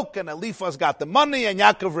broke, and Eliphaz got the money, and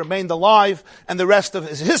Yaakov remained alive, and the rest of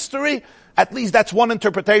his history. At least that's one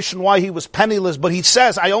interpretation why he was penniless. But he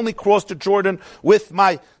says, I only crossed the Jordan with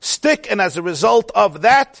my stick. And as a result of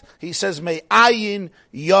that, he says, May ayin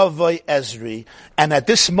yavai Ezri. And at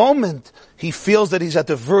this moment, he feels that he's at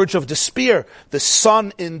the verge of despair. The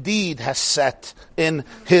sun indeed has set in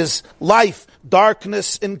his life.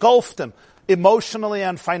 Darkness engulfed him. Emotionally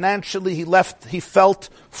and financially, he felt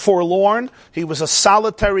forlorn. He was a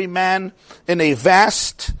solitary man in a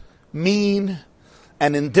vast, mean,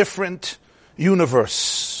 and indifferent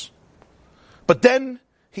universe. But then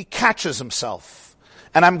he catches himself.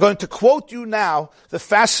 And I'm going to quote you now the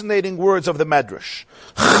fascinating words of the Medrash.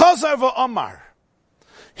 Chazar v'amar.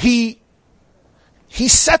 He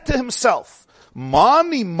said to himself,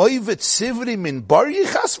 Mani moivet sivri min barye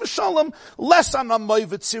chas v'shalom, less ana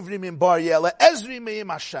moivet sivri min barye ele Ezri me'im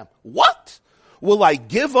Hashem. What? Will I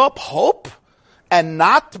give up hope and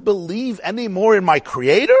not believe anymore in my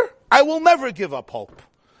Creator? I will never give up hope.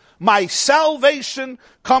 My salvation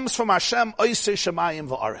comes from Hashem, Oisei Shemayim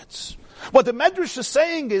v'aretz. What the Medrash is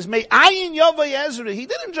saying is, May ayin yavai Ezri. He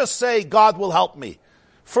didn't just say, God will help me.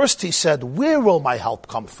 First he said, where will my help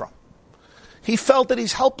come from? He felt that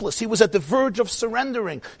he's helpless. He was at the verge of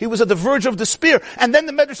surrendering. He was at the verge of despair. And then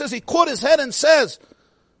the Medrash says, he caught his head and says,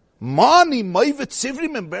 Mani moivet sivri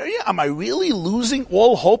min barye? Am I really losing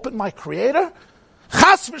all hope in my Creator?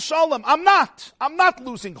 Chas v'shalom, I'm not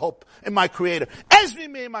losing hope in my Creator. Ezri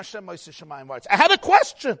me'im Hashem Oisei Shemayim v'aretz. I had a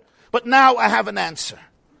question, but now I have an answer.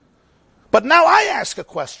 But now I ask a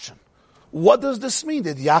question. What does this mean?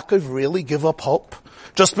 Did Yaakov really give up hope?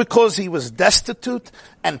 Just because he was destitute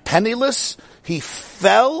and penniless, he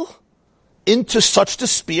fell into such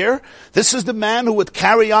despair? This is the man who would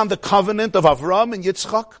carry on the covenant of Avram and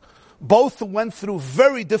Yitzchak. Both went through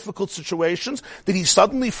very difficult situations. Did he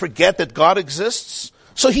suddenly forget that God exists?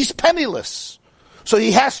 So he's penniless. So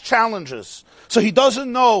he has challenges. So he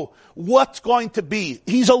doesn't know what's going to be.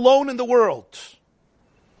 He's alone in the world.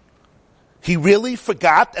 He really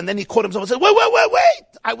forgot, and then he caught himself and said, wait!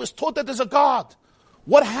 I was taught that there's a God.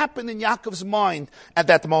 What happened in Yaakov's mind at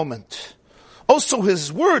that moment? Also,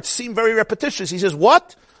 his words seem very repetitious. He says,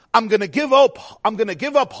 what? I'm going to give up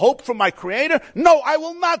hope from my Creator? No, I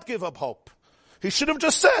will not give up hope. He should have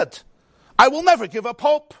just said, I will never give up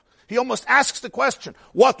hope. He almost asks the question,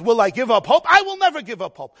 what, will I give up hope? I will never give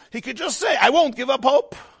up hope. He could just say, I won't give up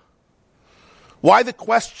hope. Why the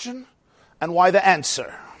question and why the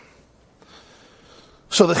answer?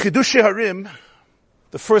 So the Chidushei Harim,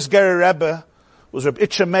 the first Gerer Rebbe, was Reb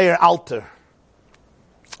Itcha Meir Alter.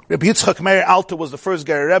 Reb Yitzchak Meir Alter was the first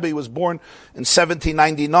Gerer Rebbe. He was born in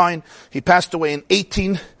 1799. He passed away in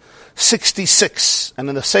 1866. And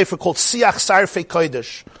in a sefer called Siach Sarfei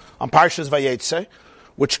Kodesh on Parshas Vayetze,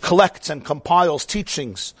 which collects and compiles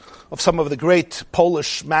teachings of some of the great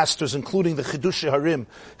Polish masters, including the Chidushei Harim.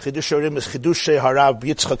 Chidushei Harim is Chidushei Harav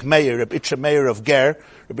Yitzchak Meir, Reb Itcha Meir of Ger,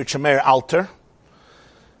 Reb Itcha Meir Alter.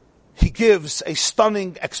 He gives a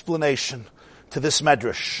stunning explanation to this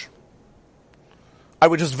medrash. I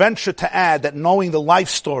would just venture to add that knowing the life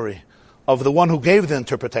story of the one who gave the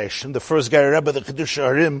interpretation, the first Ger Rebbe, the Chidushei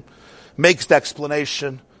Harim, makes the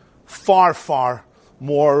explanation far, far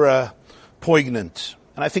more poignant.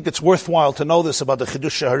 And I think it's worthwhile to know this about the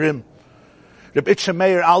Chidushei Harim. Reb Itcha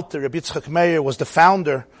Meir Alter, Reb Yitzchak Meir, was the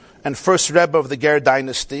founder and first Rebbe of the Ger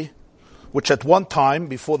dynasty, which at one time,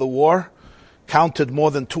 before the war, counted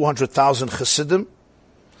more than 200,000 Chassidim.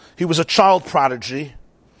 He was a child prodigy.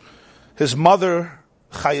 His mother,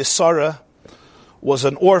 Chayesara, was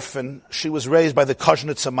an orphan. She was raised by the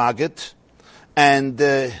Koznitzer Maggid, and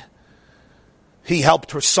he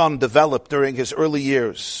helped her son develop during his early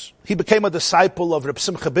years. He became a disciple of Reb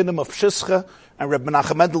Simcha Binim of Pshischa and Reb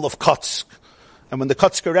Menachem Mendel of Kotsk. And when the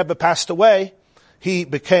Kotzker Rebbe passed away, he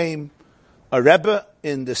became a Rebbe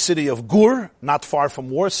in the city of Gur, not far from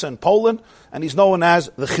Warsaw in Poland, and he's known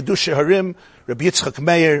as the Chidushei Harim, Reb Yitzchak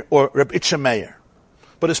Meir, or Reb Itcha Meir.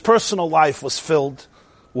 But his personal life was filled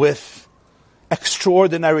with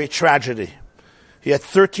extraordinary tragedy. He had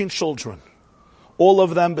 13 children. All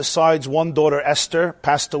of them, besides one daughter, Esther,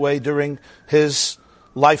 passed away during his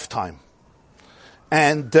lifetime.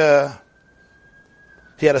 And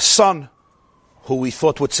he had a son who he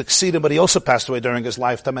thought would succeed him, but he also passed away during his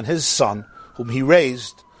lifetime. And his son, whom he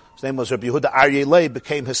raised, his name was Rabbi Yehuda Aryeh Leib,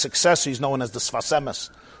 became his successor. He's known as the Sfas Emes.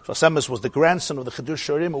 Sfas Emes was the grandson of the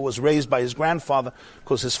Chidushei Harim, who was raised by his grandfather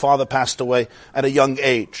because his father passed away at a young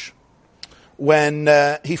age. When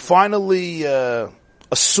he finally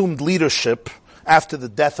assumed leadership after the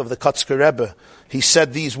death of the Kotzker Rebbe, he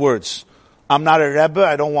said these words: "I'm not a Rebbe,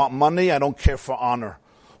 I don't want money, I don't care for honor.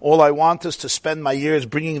 All I want is to spend my years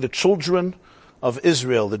bringing the children of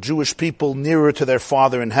Israel, the Jewish people, nearer to their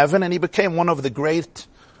Father in heaven." And he became one of the great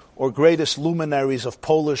or greatest luminaries of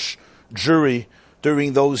Polish Jewry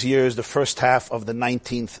during those years, the first half of the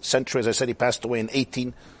 19th century. As I said, he passed away in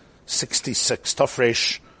 1866,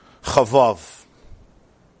 Tafresh Chavav.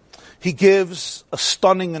 He gives a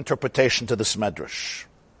stunning interpretation to this medrash.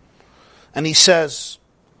 And he says,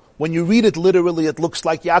 when you read it literally, it looks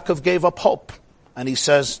like Yaakov gave up hope. And he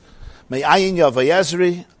says, Me'ayin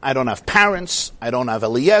Yavayezri, I don't have parents, I don't have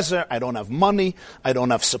Eliezer, I don't have money, I don't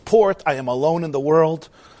have support, I am alone in the world,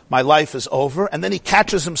 my life is over. And then he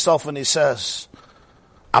catches himself and he says,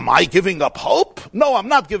 am I giving up hope? No, I'm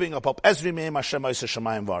not giving up hope. Ezri me'im Hashem ha'iseh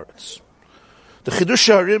shamayim v'aretz. The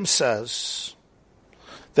Chidushei Harim says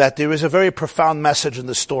that there is a very profound message in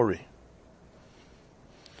the story.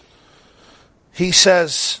 He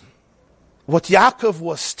says, what Yaakov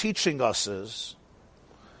was teaching us is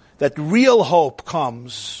that real hope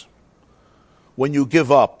comes when you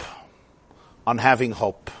give up on having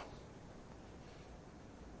hope.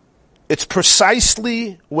 It's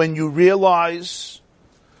precisely when you realize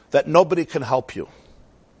that nobody can help you,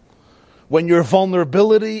 when your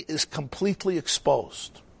vulnerability is completely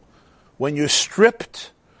exposed, when you're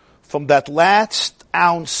stripped from that last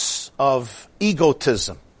ounce of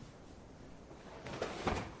egotism,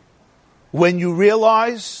 when you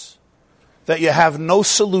realize that you have no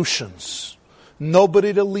solutions,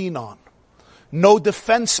 nobody to lean on, no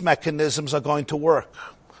defense mechanisms are going to work.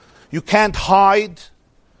 You can't hide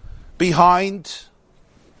behind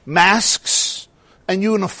masks and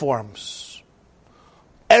uniforms.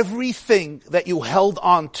 Everything that you held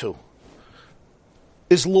on to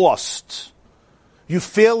is lost. You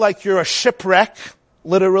feel like you're a shipwreck,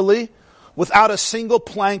 literally, without a single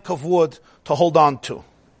plank of wood to hold on to.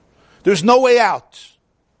 There's no way out.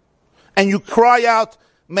 And you cry out,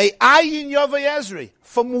 May ayin Yavay Ezri,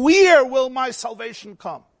 from where will my salvation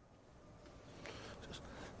come?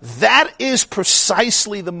 That is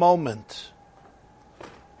precisely the moment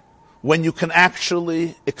when you can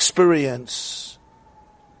actually experience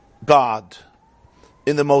God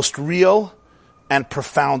in the most real and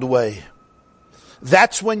profound way.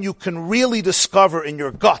 That's when you can really discover in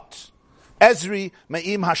your gut, Ezri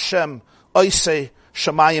me'im Hashem oisei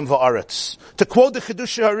shamayim va'aretz. To quote the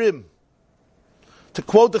Chidushei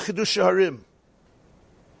Harim,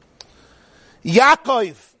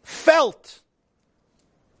 Yaakov felt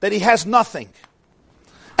that he has nothing.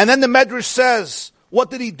 And then the Medrash says, what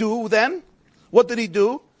did he do then? What did he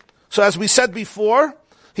do? So as we said before,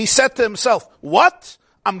 he said to himself, what?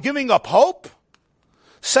 I'm giving up hope?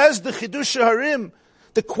 Says the Chidushei Harim,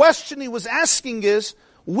 the question he was asking is,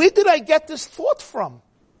 where did I get this thought from?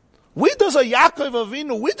 Where does a Yaakov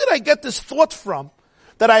Avinu, where did I get this thought from?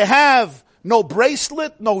 That I have no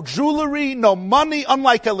bracelet, no jewelry, no money,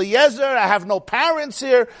 unlike Eliezer. I have no parents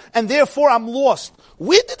here, and therefore I'm lost.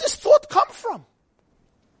 Where did this thought come from?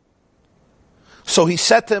 So he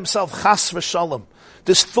said to himself, Chas v'shalom.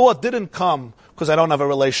 This thought didn't come because I don't have a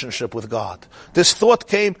relationship with God. This thought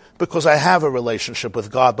came because I have a relationship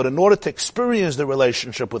with God. But in order to experience the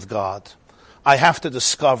relationship with God, I have to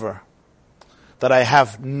discover that I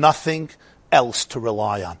have nothing else to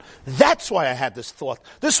rely on. That's why I had this thought.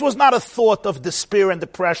 This was not a thought of despair and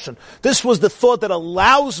depression. This was the thought that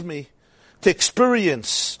allows me to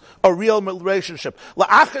experience a real relationship.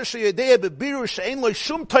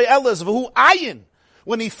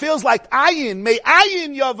 When he feels like ayin, may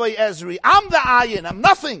ayin yavai ezri. I'm the ayin, I'm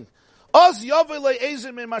nothing.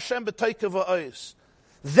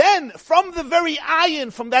 Then, from the very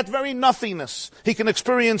ayin, from that very nothingness, he can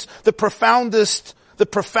experience the profoundest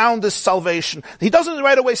salvation. He doesn't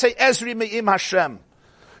right away say, Ezri me'im Hashem.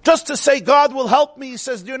 Just to say, God will help me, he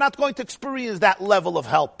says, you're not going to experience that level of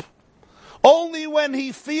help. Only when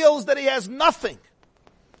he feels that he has nothing.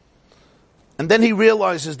 And then he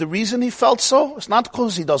realizes the reason he felt so, it's not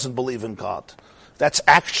because he doesn't believe in God. That's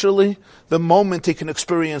actually the moment he can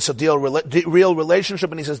experience a real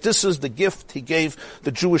relationship. And he says, this is the gift he gave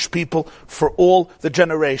the Jewish people for all the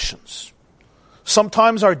generations.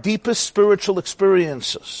 Sometimes our deepest spiritual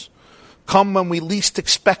experiences come when we least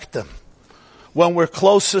expect them. When we're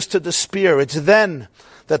closest to despair. It's then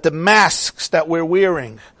that the masks that we're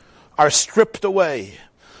wearing are stripped away.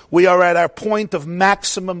 We are at our point of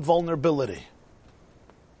maximum vulnerability.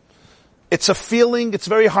 It's a feeling, it's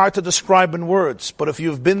very hard to describe in words, but if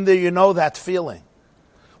you've been there, you know that feeling.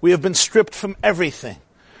 We have been stripped from everything.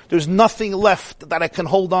 There's nothing left that I can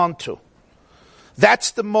hold on to.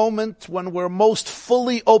 That's the moment when we're most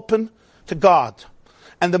fully open to God.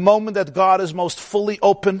 And the moment that God is most fully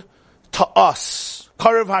open to us.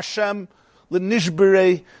 Karev Hashem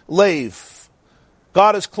l'nishbirei leiv.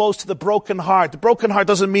 God is close to the broken heart. The broken heart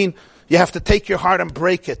doesn't mean you have to take your heart and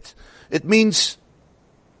break it. It means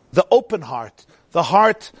the open heart. The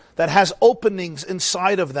heart that has openings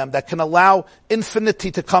inside of them that can allow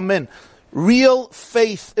infinity to come in. Real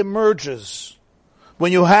faith emerges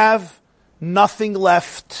when you have nothing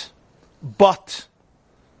left but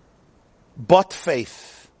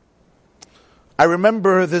faith. I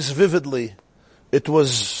remember this vividly. It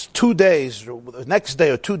was 2 days, the next day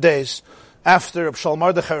or 2 days, after Abshal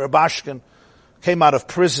Mordechai Rabashkin came out of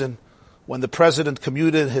prison, when the president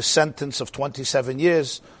commuted his sentence of 27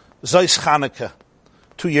 years, Zeis Chanukah,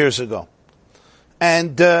 2 years ago.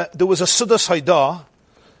 And there was a Sudas Haidah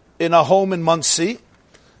in a home in Monsey,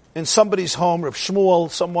 in somebody's home, Reb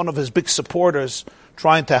Shmuel, one of his big supporters,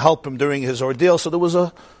 trying to help him during his ordeal. So there was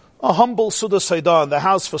a humble Sudas Haidah in the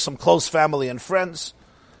house for some close family and friends,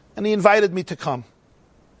 and he invited me to come.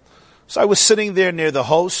 So I was sitting there near the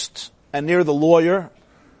host and near the lawyer,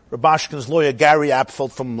 Rabashkin's lawyer, Gary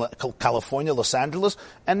Apfeld from California, Los Angeles,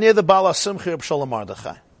 and near the Baal HaSimcha, Reb Shalom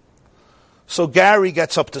Mordechai. So Gary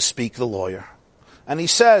gets up to speak, the lawyer, and he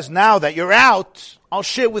says, now that you're out, I'll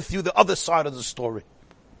share with you the other side of the story.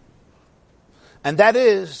 And that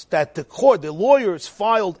is that the lawyers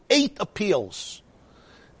filed 8 appeals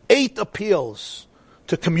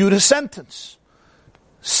to commute his sentence.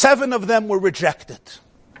 7 of them were rejected.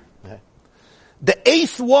 Okay. The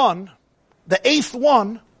eighth one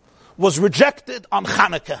was rejected on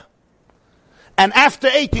Chanukah. And after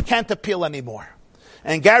 8, you can't appeal anymore.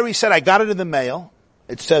 And Gary said, I got it in the mail.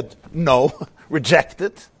 It said, no,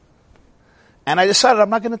 rejected. And I decided, I'm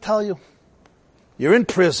not going to tell you. You're in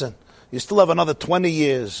prison. You still have another 20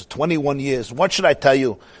 years, 21 years. What should I tell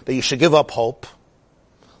you? That you should give up hope?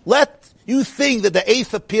 Let you think that the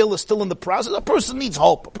 8th appeal is still in the process. A person needs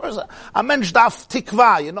hope. A mensch darf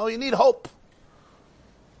tikva, you need hope.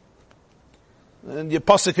 And your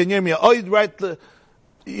pasuk in Yirmiyah,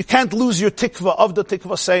 you can't lose your tikva of the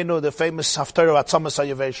tikva seinu, the famous haftarah atzamas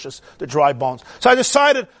hayaveshus, the dry bones. So I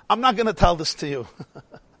decided, I'm not going to tell this to you.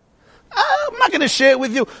 I'm not going to share it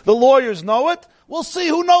with you. The lawyers know it. We'll see.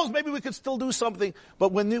 Who knows? Maybe we could still do something.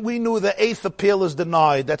 But when we knew the 8th appeal is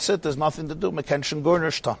denied, that's it. There's nothing to do. Mekenshin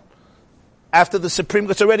Gurnershtan. After the Supreme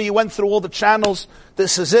Court, already you went through all the channels.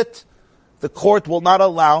 This is it. The court will not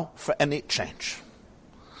allow for any change.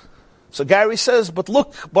 So Gary says, but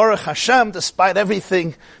look, Baruch Hashem, despite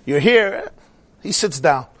everything, you're here. He sits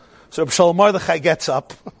down. So Reb Shalom Mordechai gets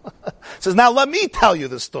up. Says, now let me tell you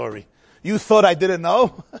the story. You thought I didn't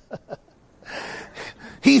know?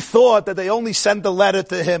 He thought that they only sent the letter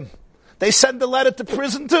to him. They sent the letter to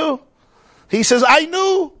prison too. He says, I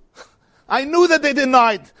knew that they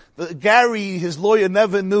denied Gary, his lawyer,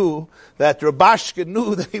 never knew that Rabashkin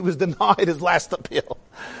knew that he was denied his last appeal.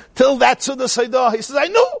 Till that Suda Saidah, he says, I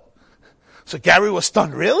knew. So Gary was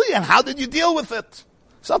stunned. Really? And how did you deal with it?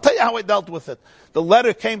 So I'll tell you how I dealt with it. The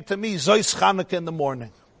letter came to me, Zois Chanukah in the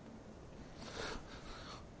morning.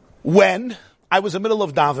 When I was in the middle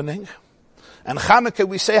of davening, and Chanukah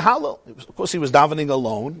we say Hallel. Of course he was davening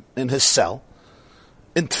alone in his cell,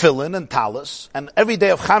 in tefillin and talis, and every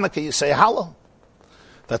day of Chanukah you say Hallel.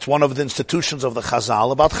 That's one of the institutions of the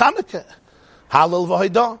Chazal about Chanukah. Hallel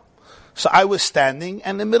v'hodah. So I was standing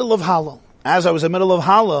in the middle of Hallel. As I was in the middle of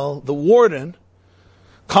Hallel, the warden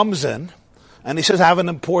comes in and he says, I have an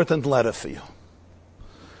important letter for you.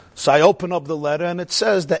 So I open up the letter and it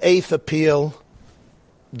says the 8th appeal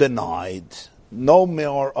denied. No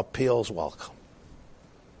more appeals welcome.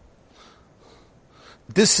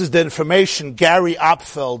 This is the information Gary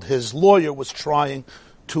Apfeld, his lawyer, was trying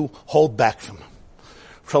to hold back from him.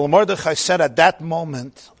 Shalom Mordechai said at that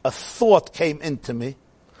moment, a thought came into me,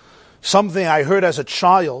 something I heard as a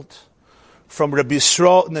child from Rabbi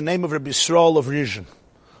Yisrael, in the name of Rabbi Yisrael of Rizhin.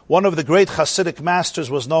 One of the great Hasidic masters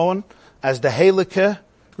was known as the Heilige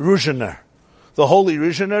Ruzhiner, the Holy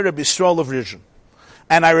Ruzhiner, Rabbi Yisrael of Rizhin.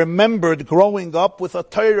 And I remembered growing up with a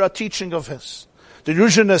Torah teaching of his. The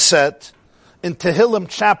Ruzhiner said, in Tehillim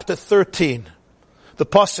chapter 13, the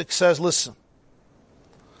Pasuk says, listen,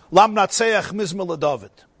 Lam natseach mizmor leDavid.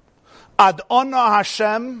 Ad ona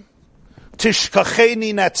Hashem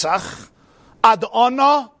tishkacheni netzach. Ad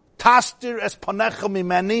ona tastir es panecha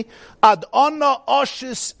mimeni. Ad ona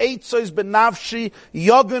oshis eitzois benavshi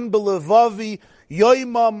yogan belevavi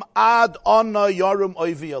yoimam ad ona yorim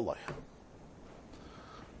oivi aloi.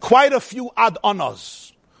 Quite a few ad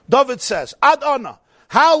onas. David says, ad ona,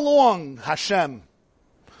 how long, Hashem,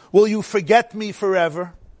 will you forget me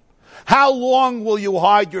forever? How long will you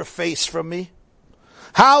hide your face from me?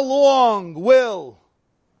 How long will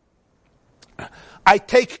I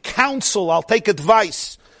take counsel, I'll take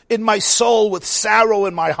advice in my soul with sorrow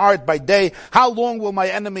in my heart by day? How long will my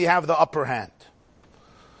enemy have the upper hand?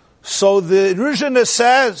 So the Ruzhiner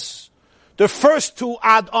says, the first two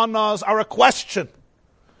ad-onas are a question.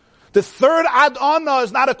 The third ad-ona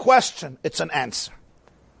is not a question, it's an answer.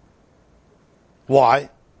 Why?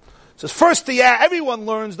 Says first everyone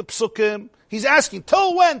learns the psukim. He's asking,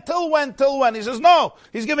 till when? He says, no.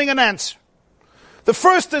 He's giving an answer. The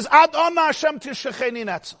first is, Ad ona Hashem tishacheni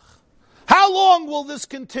netzach. How long will this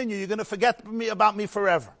continue? You're going to forget about me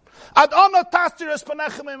forever. Ad ona tastir es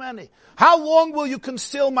panechem imeni. How long will you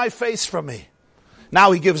conceal my face from me?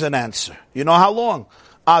 Now he gives an answer. You know how long?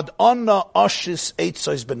 Ad ona oshis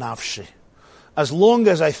eitzos benavshi. As long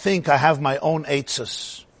as I think I have my own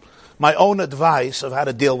eitzos, my own advice of how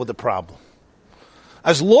to deal with the problem.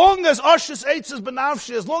 As long as Oshis Eitz is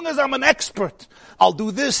benavshi, as long as I'm an expert, I'll do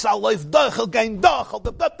this, I'll live dach, I'll gain dach, I'll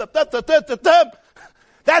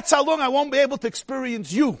that's how long I won't be able to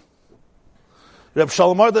experience you. Reb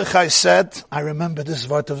Shalom Mordechai said, I remember this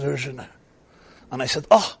word of the Ruzhiner. And I said,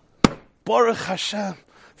 oh, Baruch Hashem,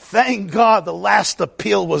 thank God the last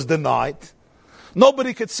appeal was denied.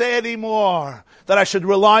 Nobody could say anymore that I should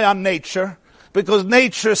rely on nature. Because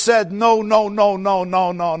nature said, no.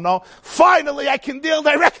 Finally, I can deal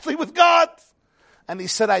directly with God. And he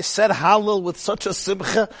said, I said Hallel with such a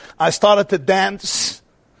simcha. I started to dance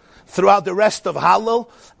throughout the rest of Hallel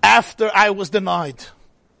after I was denied.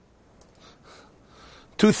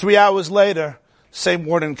 2-3 hours later, same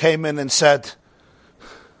warden came in and said,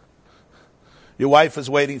 your wife is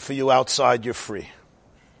waiting for you outside, you're free.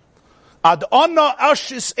 Ad ona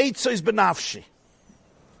ashis eitzos benavshi.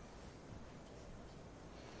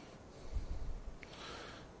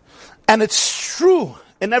 And it's true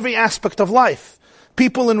in every aspect of life.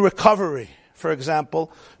 People in recovery, for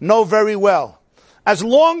example, know very well, as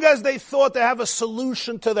long as they thought they have a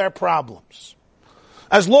solution to their problems,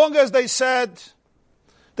 as long as they said,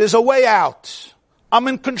 there's a way out, I'm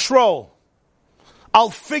in control, I'll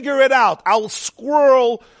figure it out, I'll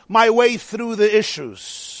squirrel my way through the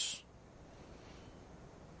issues.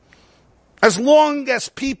 As long as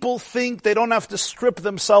people think they don't have to strip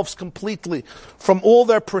themselves completely from all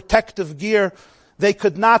their protective gear, they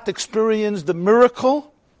could not experience the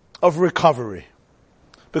miracle of recovery.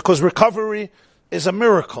 Because recovery is a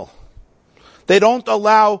miracle. They don't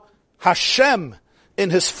allow Hashem in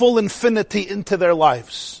His full infinity into their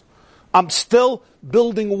lives. I'm still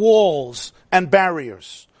building walls and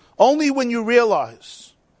barriers. Only when you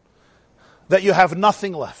realize that you have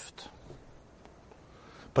nothing left.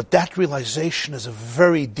 But that realization is a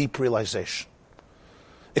very deep realization.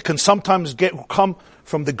 It can sometimes come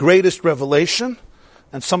from the greatest revelation,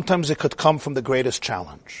 and sometimes it could come from the greatest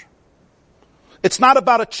challenge. It's not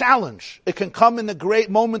about a challenge. It can come in a great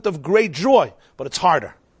moment of great joy, but it's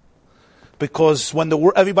harder. Because when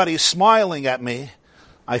everybody is smiling at me,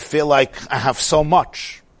 I feel like I have so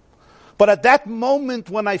much. But at that moment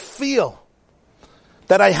when I feel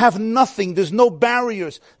that I have nothing, there's no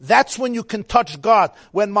barriers, that's when you can touch God.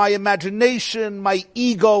 When my imagination, my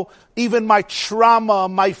ego, even my trauma,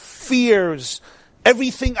 my fears,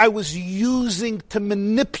 everything I was using to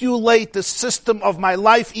manipulate the system of my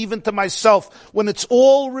life, even to myself, when it's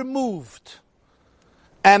all removed,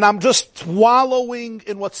 and I'm just wallowing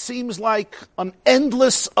in what seems like an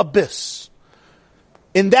endless abyss,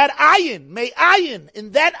 in that ayin,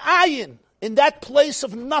 in that place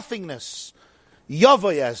of nothingness,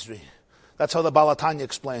 Yavai Ezri. That's how the Baal HaTanya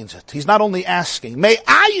explains it. He's not only asking, may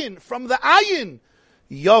ayin, from the ayin,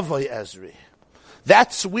 Yavai Ezri.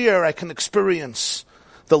 That's where I can experience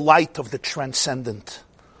the light of the transcendent,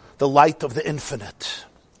 the light of the infinite.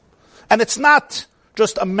 And it's not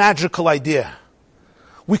just a magical idea.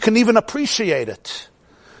 We can even appreciate it.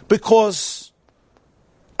 Because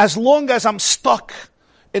as long as I'm stuck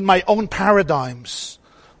in my own paradigms,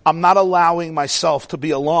 I'm not allowing myself to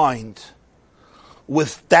be aligned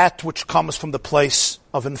with that which comes from the place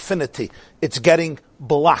of infinity. It's getting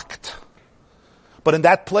blocked. But in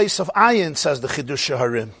that place of ayin, says the Chidush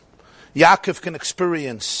Harim, Yaakov can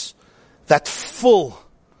experience that full,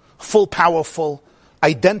 powerful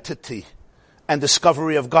identity and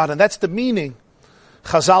discovery of God. And that's the meaning.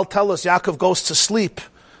 Chazal tell us Yaakov goes to sleep.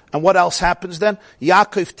 And what else happens then?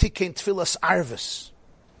 Yaakov tikein tfilas arvis.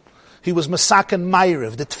 He was Masakan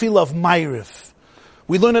Ma'ariv, the tefillah of Ma'ariv.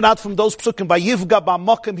 We learn it out from those psukim. By Yivga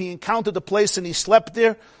Ba'mokim, he encountered a place and he slept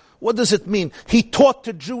there. What does it mean? He taught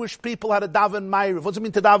the Jewish people how to daven Ma'ariv. What does it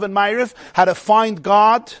mean to daven Ma'ariv? How to find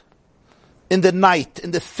God in the night,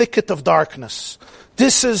 in the thicket of darkness.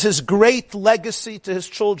 This is his great legacy to his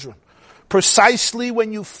children. Precisely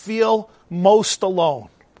when you feel most alone.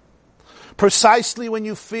 Precisely when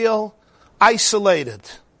you feel isolated.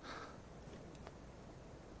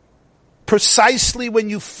 Precisely when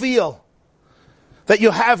you feel that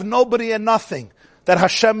you have nobody and nothing, that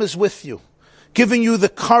Hashem is with you, giving you the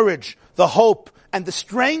courage, the hope, and the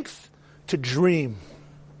strength to dream.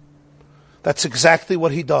 That's exactly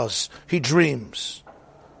what he does. He dreams.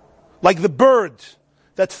 Like the bird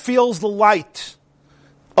that feels the light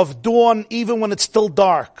of dawn even when it's still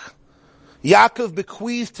dark. Yaakov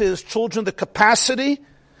bequeathed to his children the capacity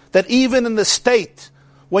that even in the state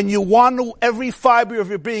when you want to, every fiber of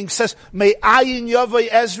your being says, may ayin Yavai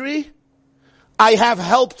Ezri, I have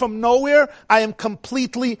help from nowhere, I am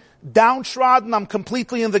completely downtrodden, I'm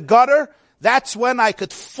completely in the gutter, that's when I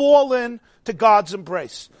could fall in to God's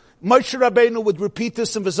embrace. Moshe Rabbeinu would repeat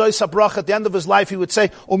this in V'zois HaBracha at the end of his life. He would say,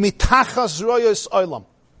 U'mitachas royos olam.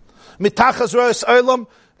 Mitachas royos olam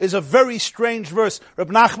is a very strange verse. Reb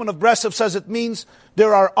Nachman of Breslov says it means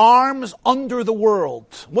there are arms under the world.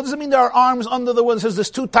 What does it mean there are arms under the world? It says there's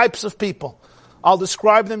two types of people. I'll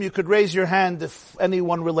describe them. You could raise your hand if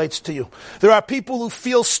anyone relates to you. There are people who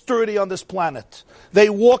feel sturdy on this planet. They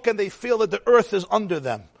walk and they feel that the earth is under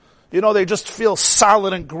them. You know, they just feel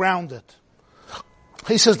solid and grounded.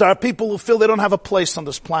 He says there are people who feel they don't have a place on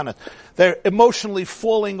this planet. They're emotionally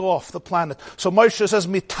falling off the planet. So Moshe says,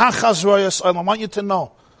 Mitachas royos olam. I want you to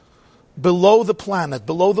know, below the planet,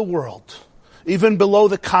 below the world, even below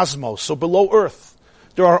the cosmos, so below earth,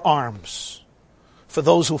 there are arms for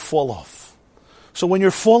those who fall off. So when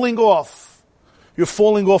you're falling off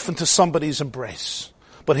into somebody's embrace.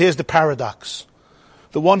 But here's the paradox.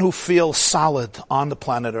 The one who feels solid on the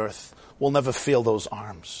planet earth will never feel those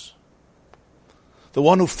arms. The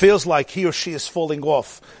one who feels like he or she is falling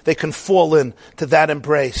off, they can fall in to that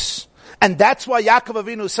embrace. And that's why Yaakov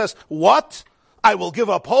Avinu says, what? I will give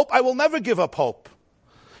up hope? I will never give up hope.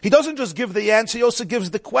 He doesn't just give the answer, he also gives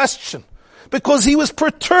the question. Because he was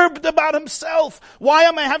perturbed about himself. Why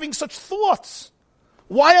am I having such thoughts?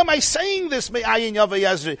 Why am I saying this? May ayin Yavai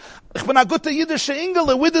Ezri. Ich bin a gute Yiddische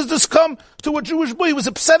Ingele. Where does this come to a Jewish boy? He was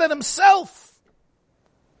upset at himself.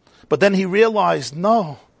 But then he realized,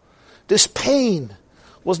 no, this pain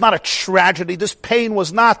was not a tragedy. This pain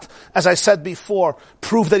was not, as I said before,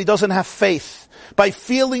 proof that he doesn't have faith. By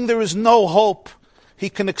feeling there is no hope, he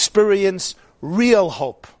can experience real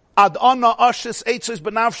hope. Ad ana ashes eitzos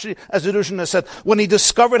benafshi, as the Rishon said, when he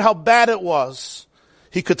discovered how bad it was,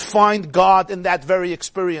 he could find God in that very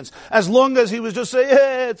experience. As long as he was just saying,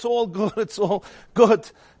 hey, it's all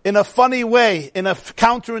good, in a funny way, in a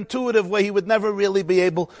counterintuitive way, he would never really be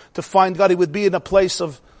able to find God. He would be in a place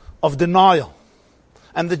of denial.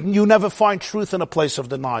 And that you never find truth in a place of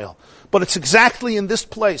denial. But it's exactly in this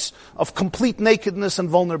place of complete nakedness and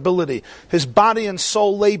vulnerability. His body and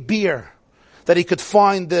soul lay bare. that he could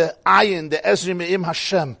find the ayin, the Ezri Me'im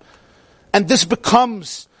Hashem. And this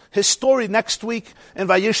becomes his story. Next week in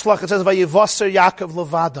Vayishlach it says, Vayivaser Yaakov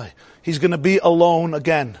Levadai. He's going to be alone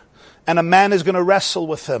again. And a man is going to wrestle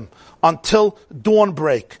with him until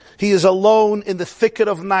dawnbreak. He is alone in the thicket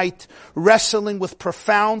of night, wrestling with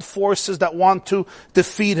profound forces that want to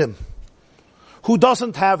defeat him. Who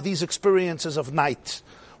doesn't have these experiences of night,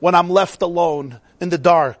 when I'm left alone in the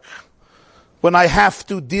dark, when I have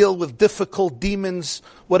to deal with difficult demons,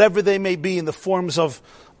 whatever they may be, in the forms of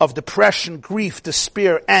depression, grief,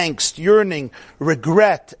 despair, angst, yearning,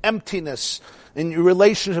 regret, emptiness, in your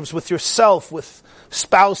relationships with yourself, with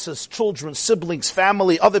spouses, children, siblings,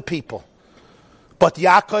 family, other people. But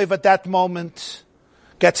Yaakov at that moment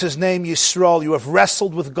gets his name Yisrael. You have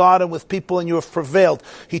wrestled with God and with people and you have prevailed.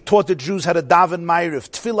 He taught the Jews how to daven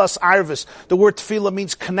Ma'ariv. Tfilas Arvis. The word tefillah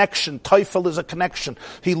means connection. Teufel is a connection.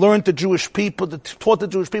 He learned the Jewish people, taught the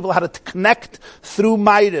Jewish people how to connect through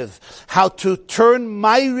Ma'ariv. How to turn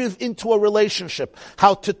Ma'ariv into a relationship.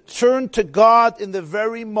 How to turn to God in the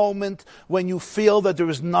very moment when you feel that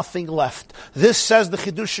there is nothing left. This, says the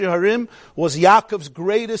Chidushei HaRim, was Yaakov's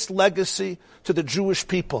greatest legacy to the Jewish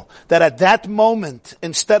people. That at that moment,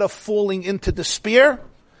 instead of falling into despair,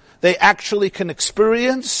 they actually can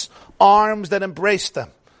experience arms that embrace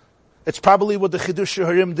them. It's probably what the Chidushei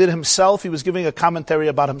HaRim did himself. He was giving a commentary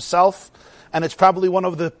about himself. And it's probably one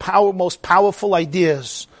of the most powerful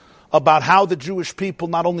ideas about how the Jewish people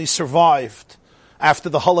not only survived after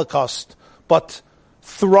the Holocaust, but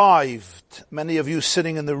thrived. Many of you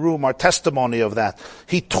sitting in the room are testimony of that.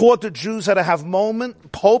 He taught the Jews how to have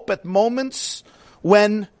hope at moments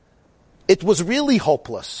when it was really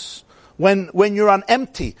hopeless. When you're on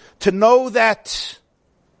empty. To know that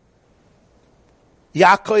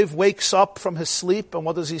Yaakov wakes up from his sleep, and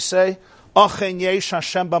what does he say? God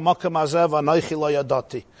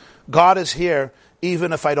is here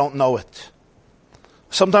even if I don't know it.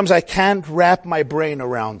 Sometimes I can't wrap my brain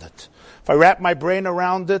around it. If I wrap my brain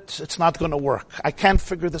around it, it's not going to work. I can't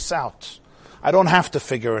figure this out. I don't have to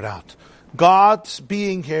figure it out. God's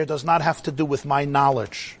being here does not have to do with my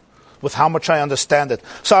knowledge, with how much I understand it.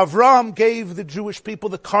 So Avraham gave the Jewish people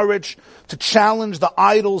the courage to challenge the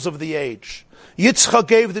idols of the age. Yitzchak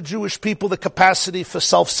gave the Jewish people the capacity for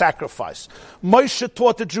self-sacrifice. Moshe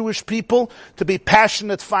taught the Jewish people to be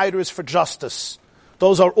passionate fighters for justice.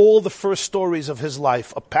 Those are all the first stories of his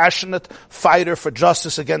life. A passionate fighter for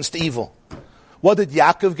justice against evil. What did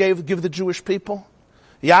Yaakov give the Jewish people?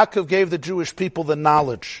 Yaakov gave the Jewish people the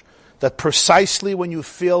knowledge that precisely when you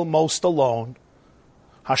feel most alone,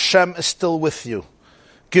 Hashem is still with you,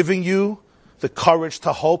 giving you the courage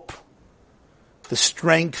to hope, the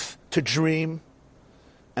strength to dream,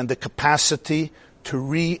 and the capacity to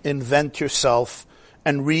reinvent yourself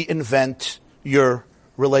and reinvent your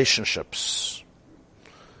relationships.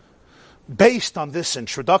 Based on this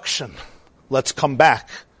introduction, let's come back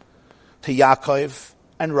to Yaakov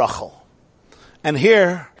and Rachel. And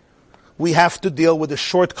here, we have to deal with the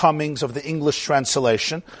shortcomings of the English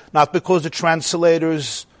translation, not because the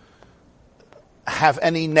translators have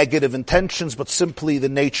any negative intentions, but simply the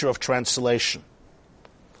nature of translation.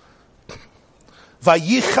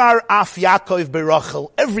 Vayichar af Yaakov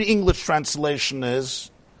berachel. Every English translation is,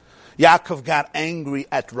 Yaakov got angry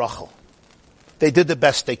at Rachel. They did the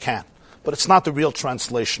best they can. But it's not the real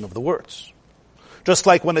translation of the words. Just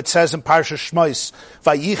like when it says in Parsha Shmos,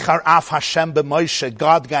 Vayichar af Hashem b'Moshe,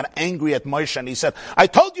 God got angry at Moshe and he said, I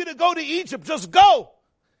told you to go to Egypt, just go.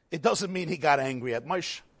 It doesn't mean he got angry at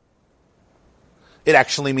Moshe. It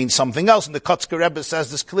actually means something else. And the Kotzker Rebbe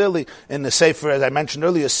says this clearly in the Sefer, as I mentioned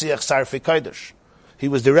earlier, Siach Sarfei Kodesh. He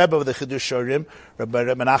was the Rebbe of the Chidushei HaRim,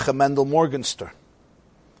 Rebbe Menachem Mendel Morgenstern.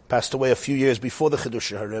 Passed away a few years before the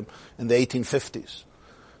Chidushei HaRim in the 1850s.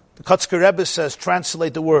 The Kotzker Rebbe says,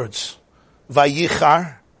 translate the words.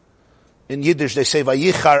 Vayichar. In Yiddish they say,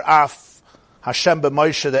 Vayichar af Hashem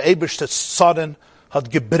b'Moshe. The Eibishter Soden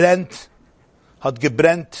had gebrennt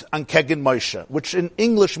an kegen Moshe. Which in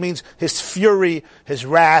English means his fury, his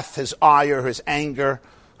wrath, his ire, his anger.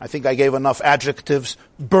 I think I gave enough adjectives.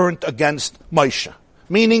 Burnt against Moshe.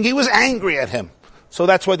 Meaning he was angry at him. So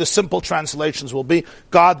that's why the simple translations will be,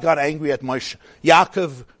 God got angry at Moshe.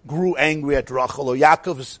 Yaakov grew angry at Rachel, or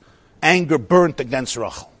Yaakov's anger burnt against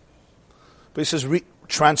Rachel. But he says,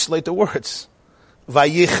 translate the words.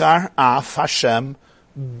 Vayichar af Hashem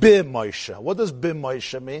b'Moshe. What does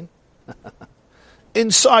b'Moshe mean?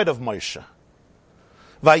 Inside of Moshe.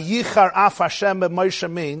 Vayichar af Hashem b'Moshe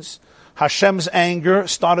means Hashem's anger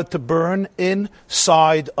started to burn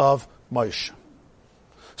inside of Moshe.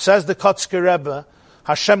 Says the Kotzker Rebbe,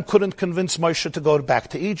 Hashem couldn't convince Moshe to go back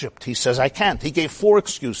to Egypt. He says, I can't. He gave 4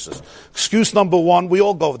 excuses. Excuse number 1, we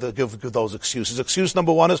all give those excuses. Excuse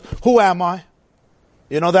number 1 is, who am I?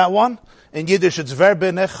 You know that one? In Yiddish, it's wer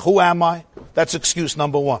bin ich, who am I? That's excuse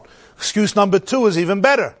number 1. Excuse number 2 is even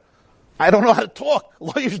better. I don't know how to talk.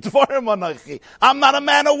 I'm not a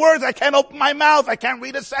man of words. I can't open my mouth. I can't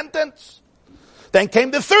read a sentence. Then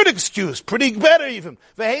came the 3rd excuse, pretty better even.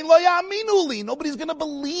 Nobody's going to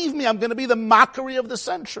believe me. I'm going to be the mockery of the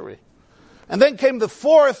century. And then came the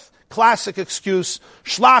 4th classic excuse,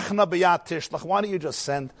 Shlachna b'yad tishlach. Why don't you just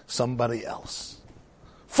send somebody else?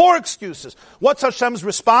 4 excuses. What's Hashem's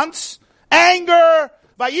response? Anger.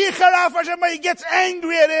 He gets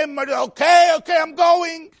angry at him. Okay, I'm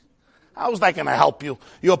going. How is that going to help you?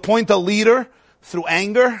 You appoint a leader through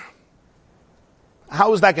anger?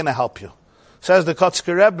 How is that going to help you? Says the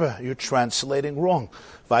Kotzker Rebbe, you're translating wrong.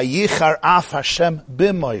 Vayichar af Hashem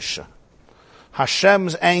b'Moshe.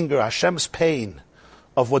 Hashem's anger, Hashem's pain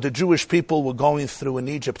of what the Jewish people were going through in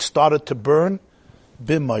Egypt started to burn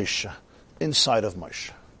b'Moshe, inside of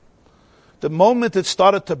Moshe. The moment it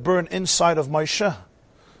started to burn inside of Moshe,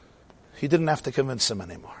 he didn't have to convince him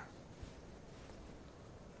anymore.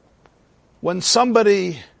 When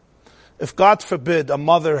somebody, if God forbid, a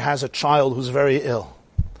mother has a child who's very ill,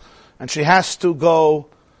 and she has to go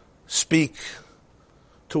speak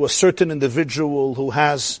to a certain individual who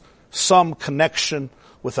has some connection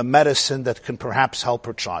with a medicine that can perhaps help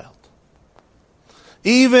her child.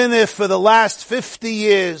 Even if for the last 50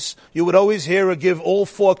 years you would always hear her give all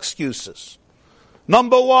 4 excuses.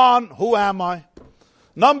 Number 1, who am I?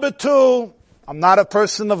 Number 2, I'm not a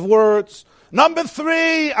person of words. Number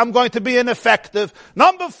 3, I'm going to be ineffective.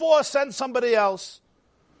 Number 4, send somebody else.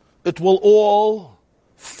 It will all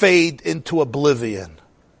fade into oblivion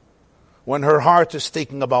when her heart is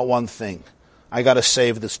thinking about one thing. I got to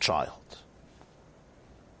save this child.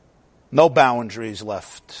 No boundaries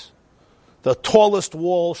left. The tallest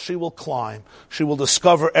wall she will climb. She will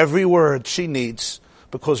discover every word she needs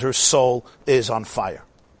because her soul is on fire.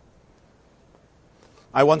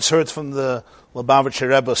 I once heard from the Lubavitcher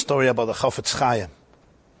Rebbe a story about the Chafetz Chaim.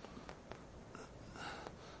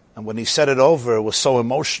 And when he said it over, it was so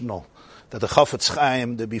emotional that the Chafetz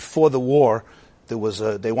Chaim, before the war, they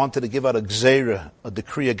wanted to give out a gzeira, a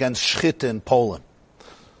decree against shchita in Poland.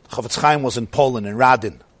 The Chafetz Chaim was in Poland, in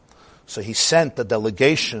Radin. So he sent a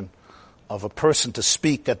delegation of a person to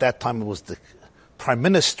speak. At that time it was the Prime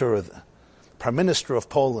Minister of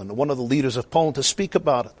Poland, one of the leaders of Poland, to speak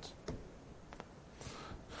about it.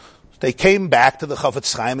 They came back to the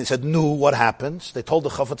Chafetz Chaim and said, "No, what happens?" They told the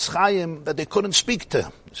Chafetz Chaim that they couldn't speak to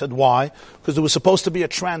him. He said, "Why?" Because there was supposed to be a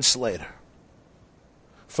translator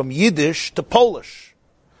from Yiddish to Polish.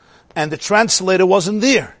 And the translator wasn't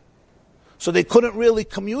there. So they couldn't really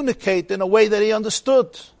communicate in a way that he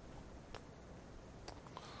understood.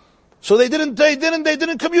 So they didn't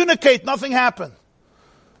communicate. Nothing happened.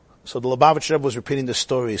 So the Lubavitcher Rebbe was repeating the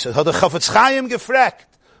story. He said, "Hat der Chafetz Chaim gefragt."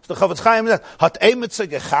 So the Chafetz Chaim said, "Hat Emetze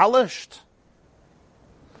gechalisht?"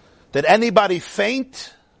 Did anybody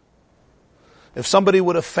faint? If somebody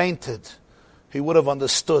would have fainted, he would have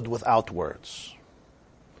understood without words.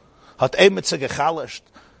 Hat Emetze gechalisht.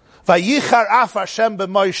 Vayichar af Hashem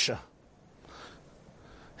b'Moshe.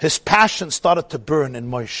 His passion started to burn in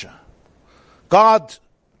Moshe. God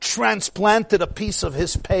transplanted a piece of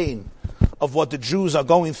his pain, of what the Jews are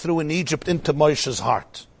going through in Egypt, into Moshe's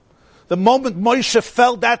heart. The moment Moshe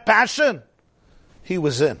felt that passion, he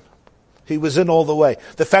was in. He was in all the way.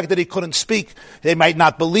 The fact that he couldn't speak, they might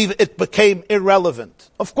not believe it, became irrelevant.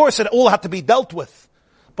 Of course, it all had to be dealt with,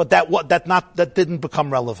 but that didn't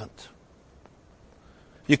become relevant.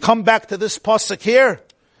 You come back to this pasuk here,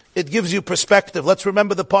 it gives you perspective. Let's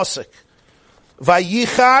remember the pasuk.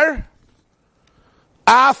 Vayichar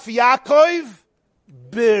af Yaakov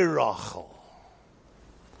birachel.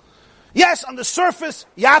 Yes, on the surface,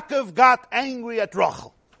 Yaakov got angry at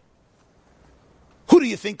Rachel. Who do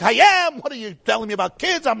you think I am? What are you telling me about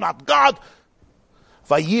kids? I'm not God.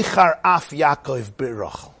 Vayichar af Yaakov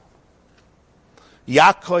birachel.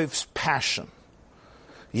 Yaakov's passion,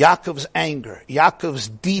 Yaakov's anger, Yaakov's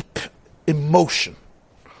deep emotion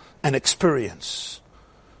and experience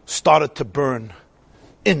started to burn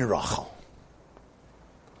in Rachel.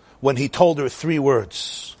 When he told her 3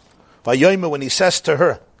 words. Vayomer, when he says to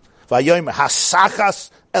her, Vayomer,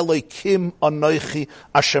 Hasachas Elokim Anoichi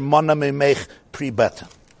Ashemana Memech Pribeta.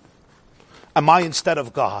 Am I instead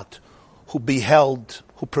of God who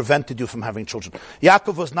prevented you from having children?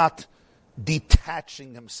 Yaakov was not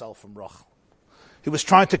detaching himself from Rachel. He was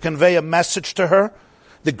trying to convey a message to her,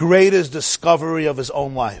 the greatest discovery of his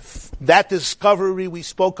own life. That discovery we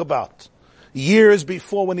spoke about years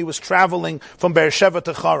before when he was traveling from Beersheba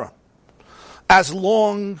to Haran. As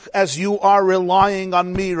long as you are relying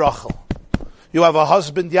on me, Rachel, you have a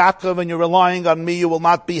husband, Yaakov, and you're relying on me, you will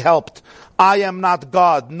not be helped. I am not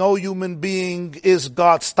God. No human being is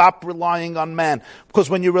God. Stop relying on man. Because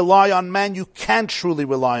when you rely on man, you can't truly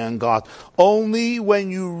rely on God. Only when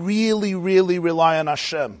you really, really rely on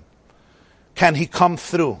Hashem can He come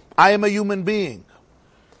through. I am a human being.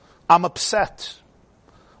 I'm upset.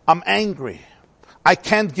 I'm angry. I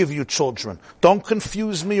can't give you children. Don't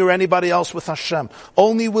confuse me or anybody else with Hashem.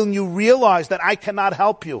 Only when you realize that I cannot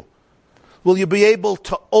help you will you be able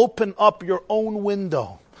to open up your own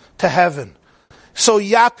window to heaven. So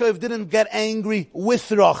Yaakov didn't get angry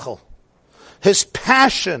with Rachel. His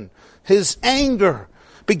passion, his anger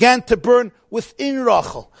began to burn within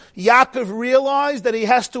Rachel. Yaakov realized that he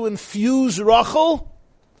has to infuse Rachel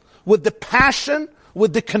with the passion,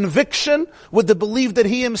 with the conviction, with the belief that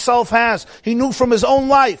he himself has. He knew from his own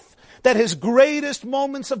life that his greatest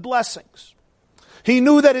moments of blessings, he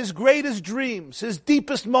knew that his greatest dreams, his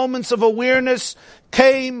deepest moments of awareness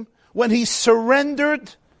came when he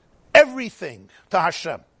surrendered everything to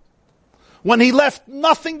Hashem. When he left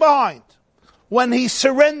nothing behind. When he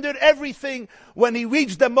surrendered everything. When he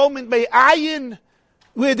reached the moment Me'ayin,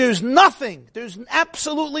 where there's nothing, there's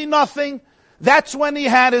absolutely nothing. That's when he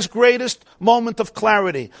had his greatest moment of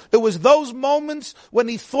clarity. It was those moments when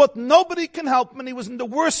he thought nobody can help him and he was in the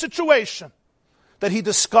worst situation that he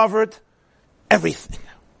discovered everything.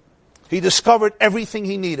 He discovered everything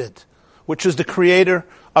he needed, which is the creator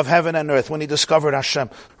of heaven and earth, when he discovered Hashem.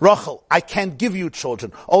 Rachel, I can't give you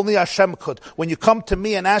children. Only Hashem could. When you come to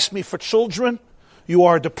me and ask me for children, you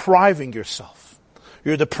are depriving yourself.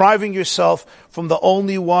 You're depriving yourself from the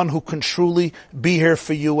only one who can truly be here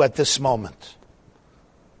for you at this moment.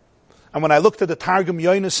 And when I looked at the Targum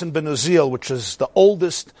Yonasan ben Uziel, which is the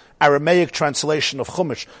oldest Aramaic translation of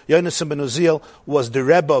Chumash, Yonasan ben Uziel was the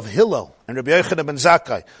Rebbe of Hillel and Rabbi Yochanan ben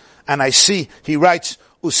Zakkai. And I see, he writes,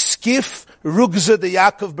 Uskif rugza de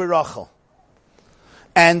Yaakov berachel.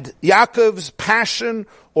 And Yaakov's passion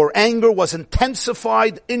or anger was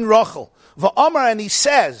intensified in Rachel. Va'amar, and he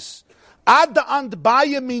says, Ad and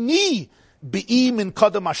baya mini be'im min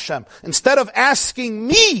kadam Hashem. Instead of asking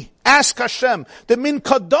me, ask Hashem. The min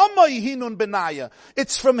kadamai hinun benaya.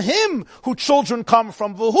 It's from Him who children come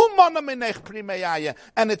from. V'hu mana minech primeyaya.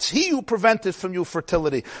 And it's He who prevented from you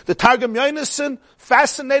fertility. The Targum Yonasan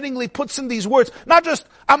fascinatingly puts in these words, not just,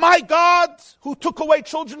 am I God who took away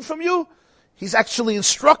children from you? He's actually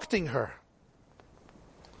instructing her.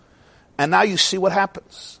 And now you see what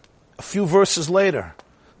happens. A few verses later,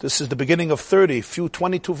 this is the beginning of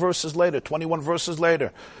 22 verses later, 21 verses later.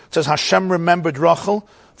 It says, Hashem remembered Rachel,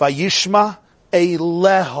 Vayishma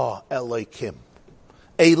Eleha Elokim.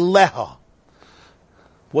 Eleha.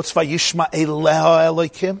 What's Vayishma Eleha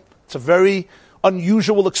Elokim? It's a very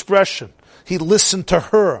unusual expression. He listened to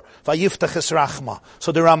her. Vayiftach es Rachma.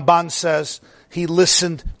 So the Ramban says, he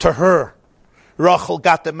listened to her. Rachel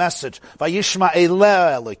got the message. Vayishma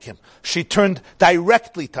Eleha Elokim. She turned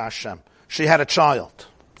directly to Hashem. She had a child.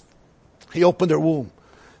 He opened her womb.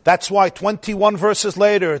 That's why 21 verses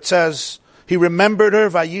later it says, he remembered her,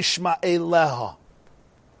 Vayishma Eleha.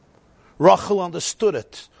 Rachel understood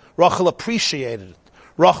it. Rachel appreciated it.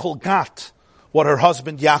 Rachel got what her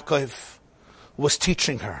husband Yaakov was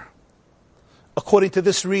teaching her. According to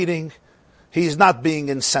this reading, he's not being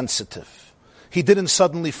insensitive. He didn't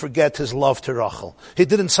suddenly forget his love to Rachel. He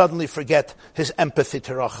didn't suddenly forget his empathy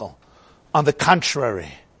to Rachel. On the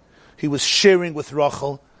contrary, he was sharing with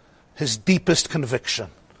Rachel his deepest conviction.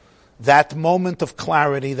 That moment of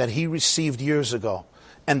clarity that he received years ago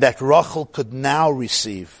and that Rachel could now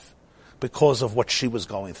receive because of what she was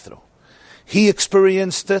going through. He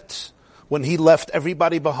experienced it when he left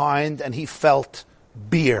everybody behind and he felt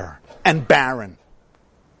bare and barren.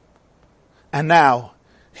 And now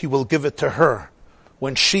he will give it to her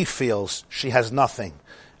when she feels she has nothing.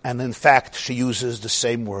 And in fact, she uses the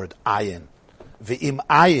same word, ayin. Ve'im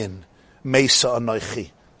ayin mesa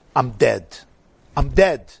anoichi. I'm dead. I'm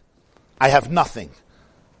dead. I have nothing.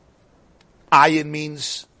 Ayin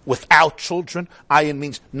means without children. Ayin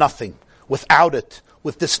means nothing. Without it,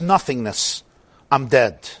 with this nothingness, I'm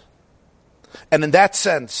dead. And in that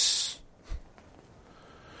sense,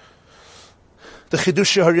 the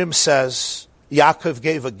Chidushei HaRim says, Yaakov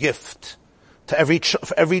gave a gift to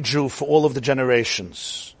every Jew for all of the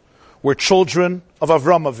generations. We're children of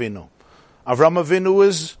Avram Avinu. Avram Avinu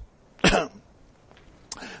is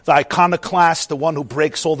the iconoclast, the one who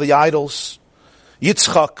breaks all the idols.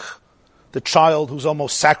 Yitzchak, the child who's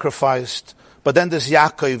almost sacrificed. But then there's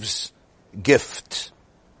Yaakov's gift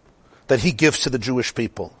that he gives to the Jewish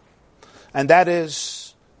people. And that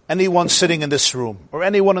is anyone sitting in this room or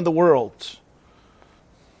anyone in the world.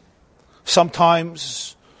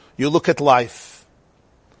 Sometimes you look at life,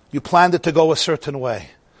 you planned it to go a certain way,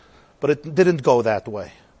 but it didn't go that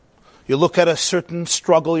way. You look at a certain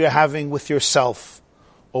struggle you're having with yourself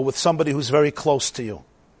or with somebody who's very close to you.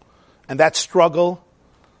 And that struggle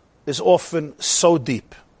is often so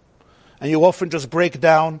deep. And you often just break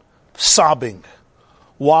down sobbing,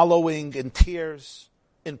 wallowing in tears,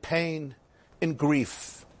 in pain, in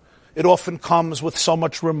grief. It often comes with so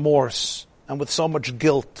much remorse and with so much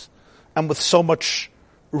guilt and with so much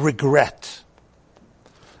regret.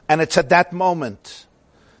 And it's at that moment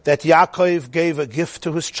that Yaakov gave a gift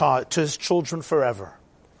to his children forever.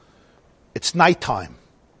 It's nighttime.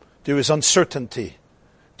 There is uncertainty.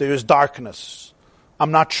 There is darkness.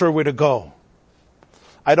 I'm not sure where to go.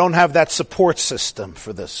 I don't have that support system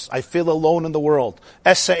for this. I feel alone in the world.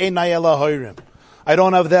 I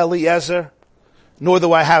don't have the Eliezer, nor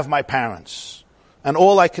do I have my parents. And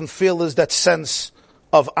all I can feel is that sense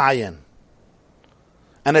of ayin.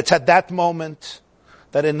 And it's at that moment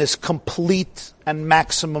that in his complete and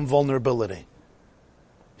maximum vulnerability,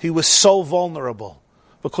 he was so vulnerable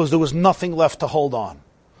because there was nothing left to hold on.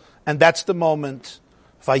 And that's the moment,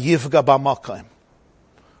 Vayivga b'makom,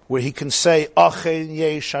 where he can say, Achen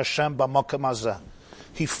yesh Hashem b'makom hazeh.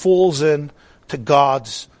 He falls in to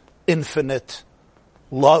God's infinite,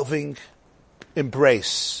 loving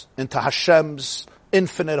embrace, into Hashem's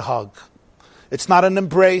infinite hug. It's not an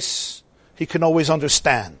embrace he can always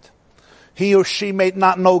understand. He or she may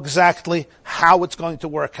not know exactly how it's going to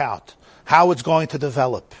work out, how it's going to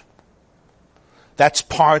develop. That's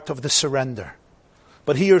part of the surrender.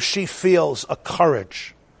 But he or she feels a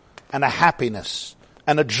courage and a happiness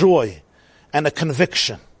and a joy and a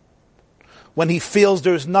conviction. When he feels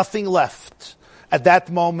there's nothing left, at that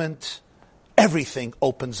moment, everything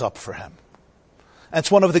opens up for him. And it's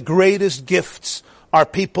one of the greatest gifts our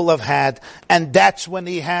people have had. And that's when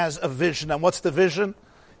he has a vision. And what's the vision?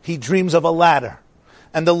 He dreams of a ladder.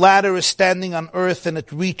 And the ladder is standing on earth and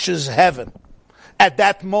it reaches heaven. At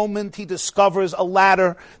that moment, he discovers a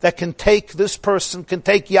ladder that can take this person, can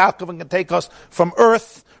take Yaakov and can take us from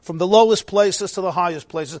earth, from the lowest places to the highest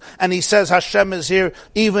places. And he says, Hashem is here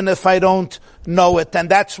even if I don't know it. And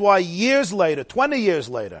that's why years later, 20 years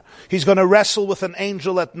later, he's going to wrestle with an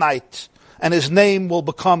angel at night. And his name will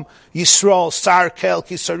become Yisrael, Sarkel,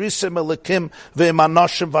 Kisarisim, Elikim,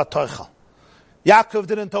 Ve'emanoshim, Vatoichel. Yaakov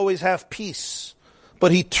didn't always have peace,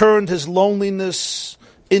 but he turned his loneliness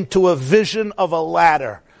into a vision of a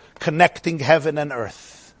ladder connecting heaven and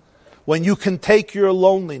earth. When you can take your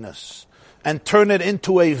loneliness and turn it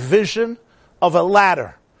into a vision of a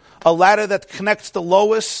ladder that connects the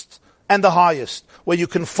lowest and the highest, where you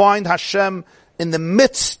can find Hashem in the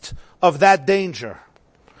midst of that danger.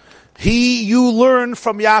 You learn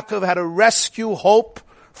from Yaakov how to rescue hope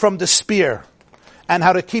from despair and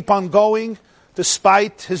how to keep on going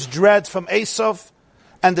despite his dread from Esav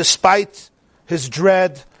and despite his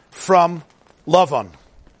dread from Lavan.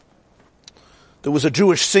 There was a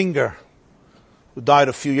Jewish singer who died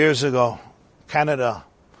a few years ago, Canada.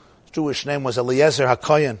 His Jewish name was Eliezer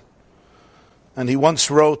HaKohen. And he once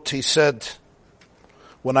wrote, he said,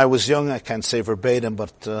 when I was young, I can't say verbatim,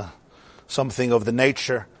 but something of the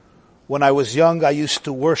nature, when I was young, I used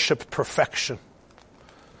to worship perfection.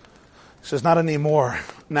 He says, not anymore.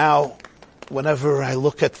 Now, whenever I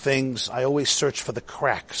look at things, I always search for the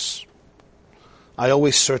cracks. I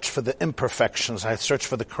always search for the imperfections. I search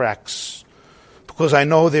for the cracks. Because I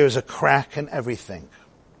know there's a crack in everything.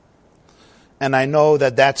 And I know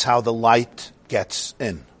that that's how the light gets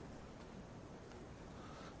in.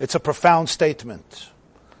 It's a profound statement.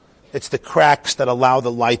 It's the cracks that allow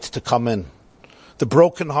the light to come in. The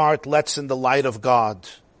broken heart lets in the light of God,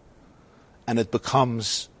 and it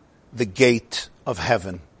becomes the gate of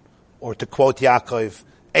heaven. Or to quote Yaakov,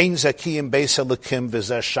 Ein zakiyim beis Elokim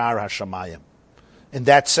v'zeh shar hashamayim. In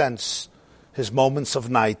that sense, his moments of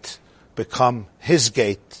night become his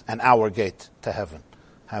gate and our gate to heaven.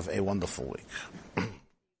 Have a wonderful week.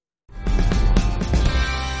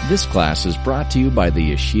 This class is brought to you by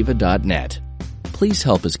theyeshiva.net. Please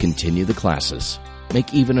help us continue the classes.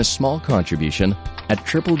 Make even a small contribution at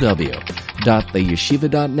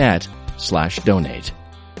www.theyeshiva.net/donate.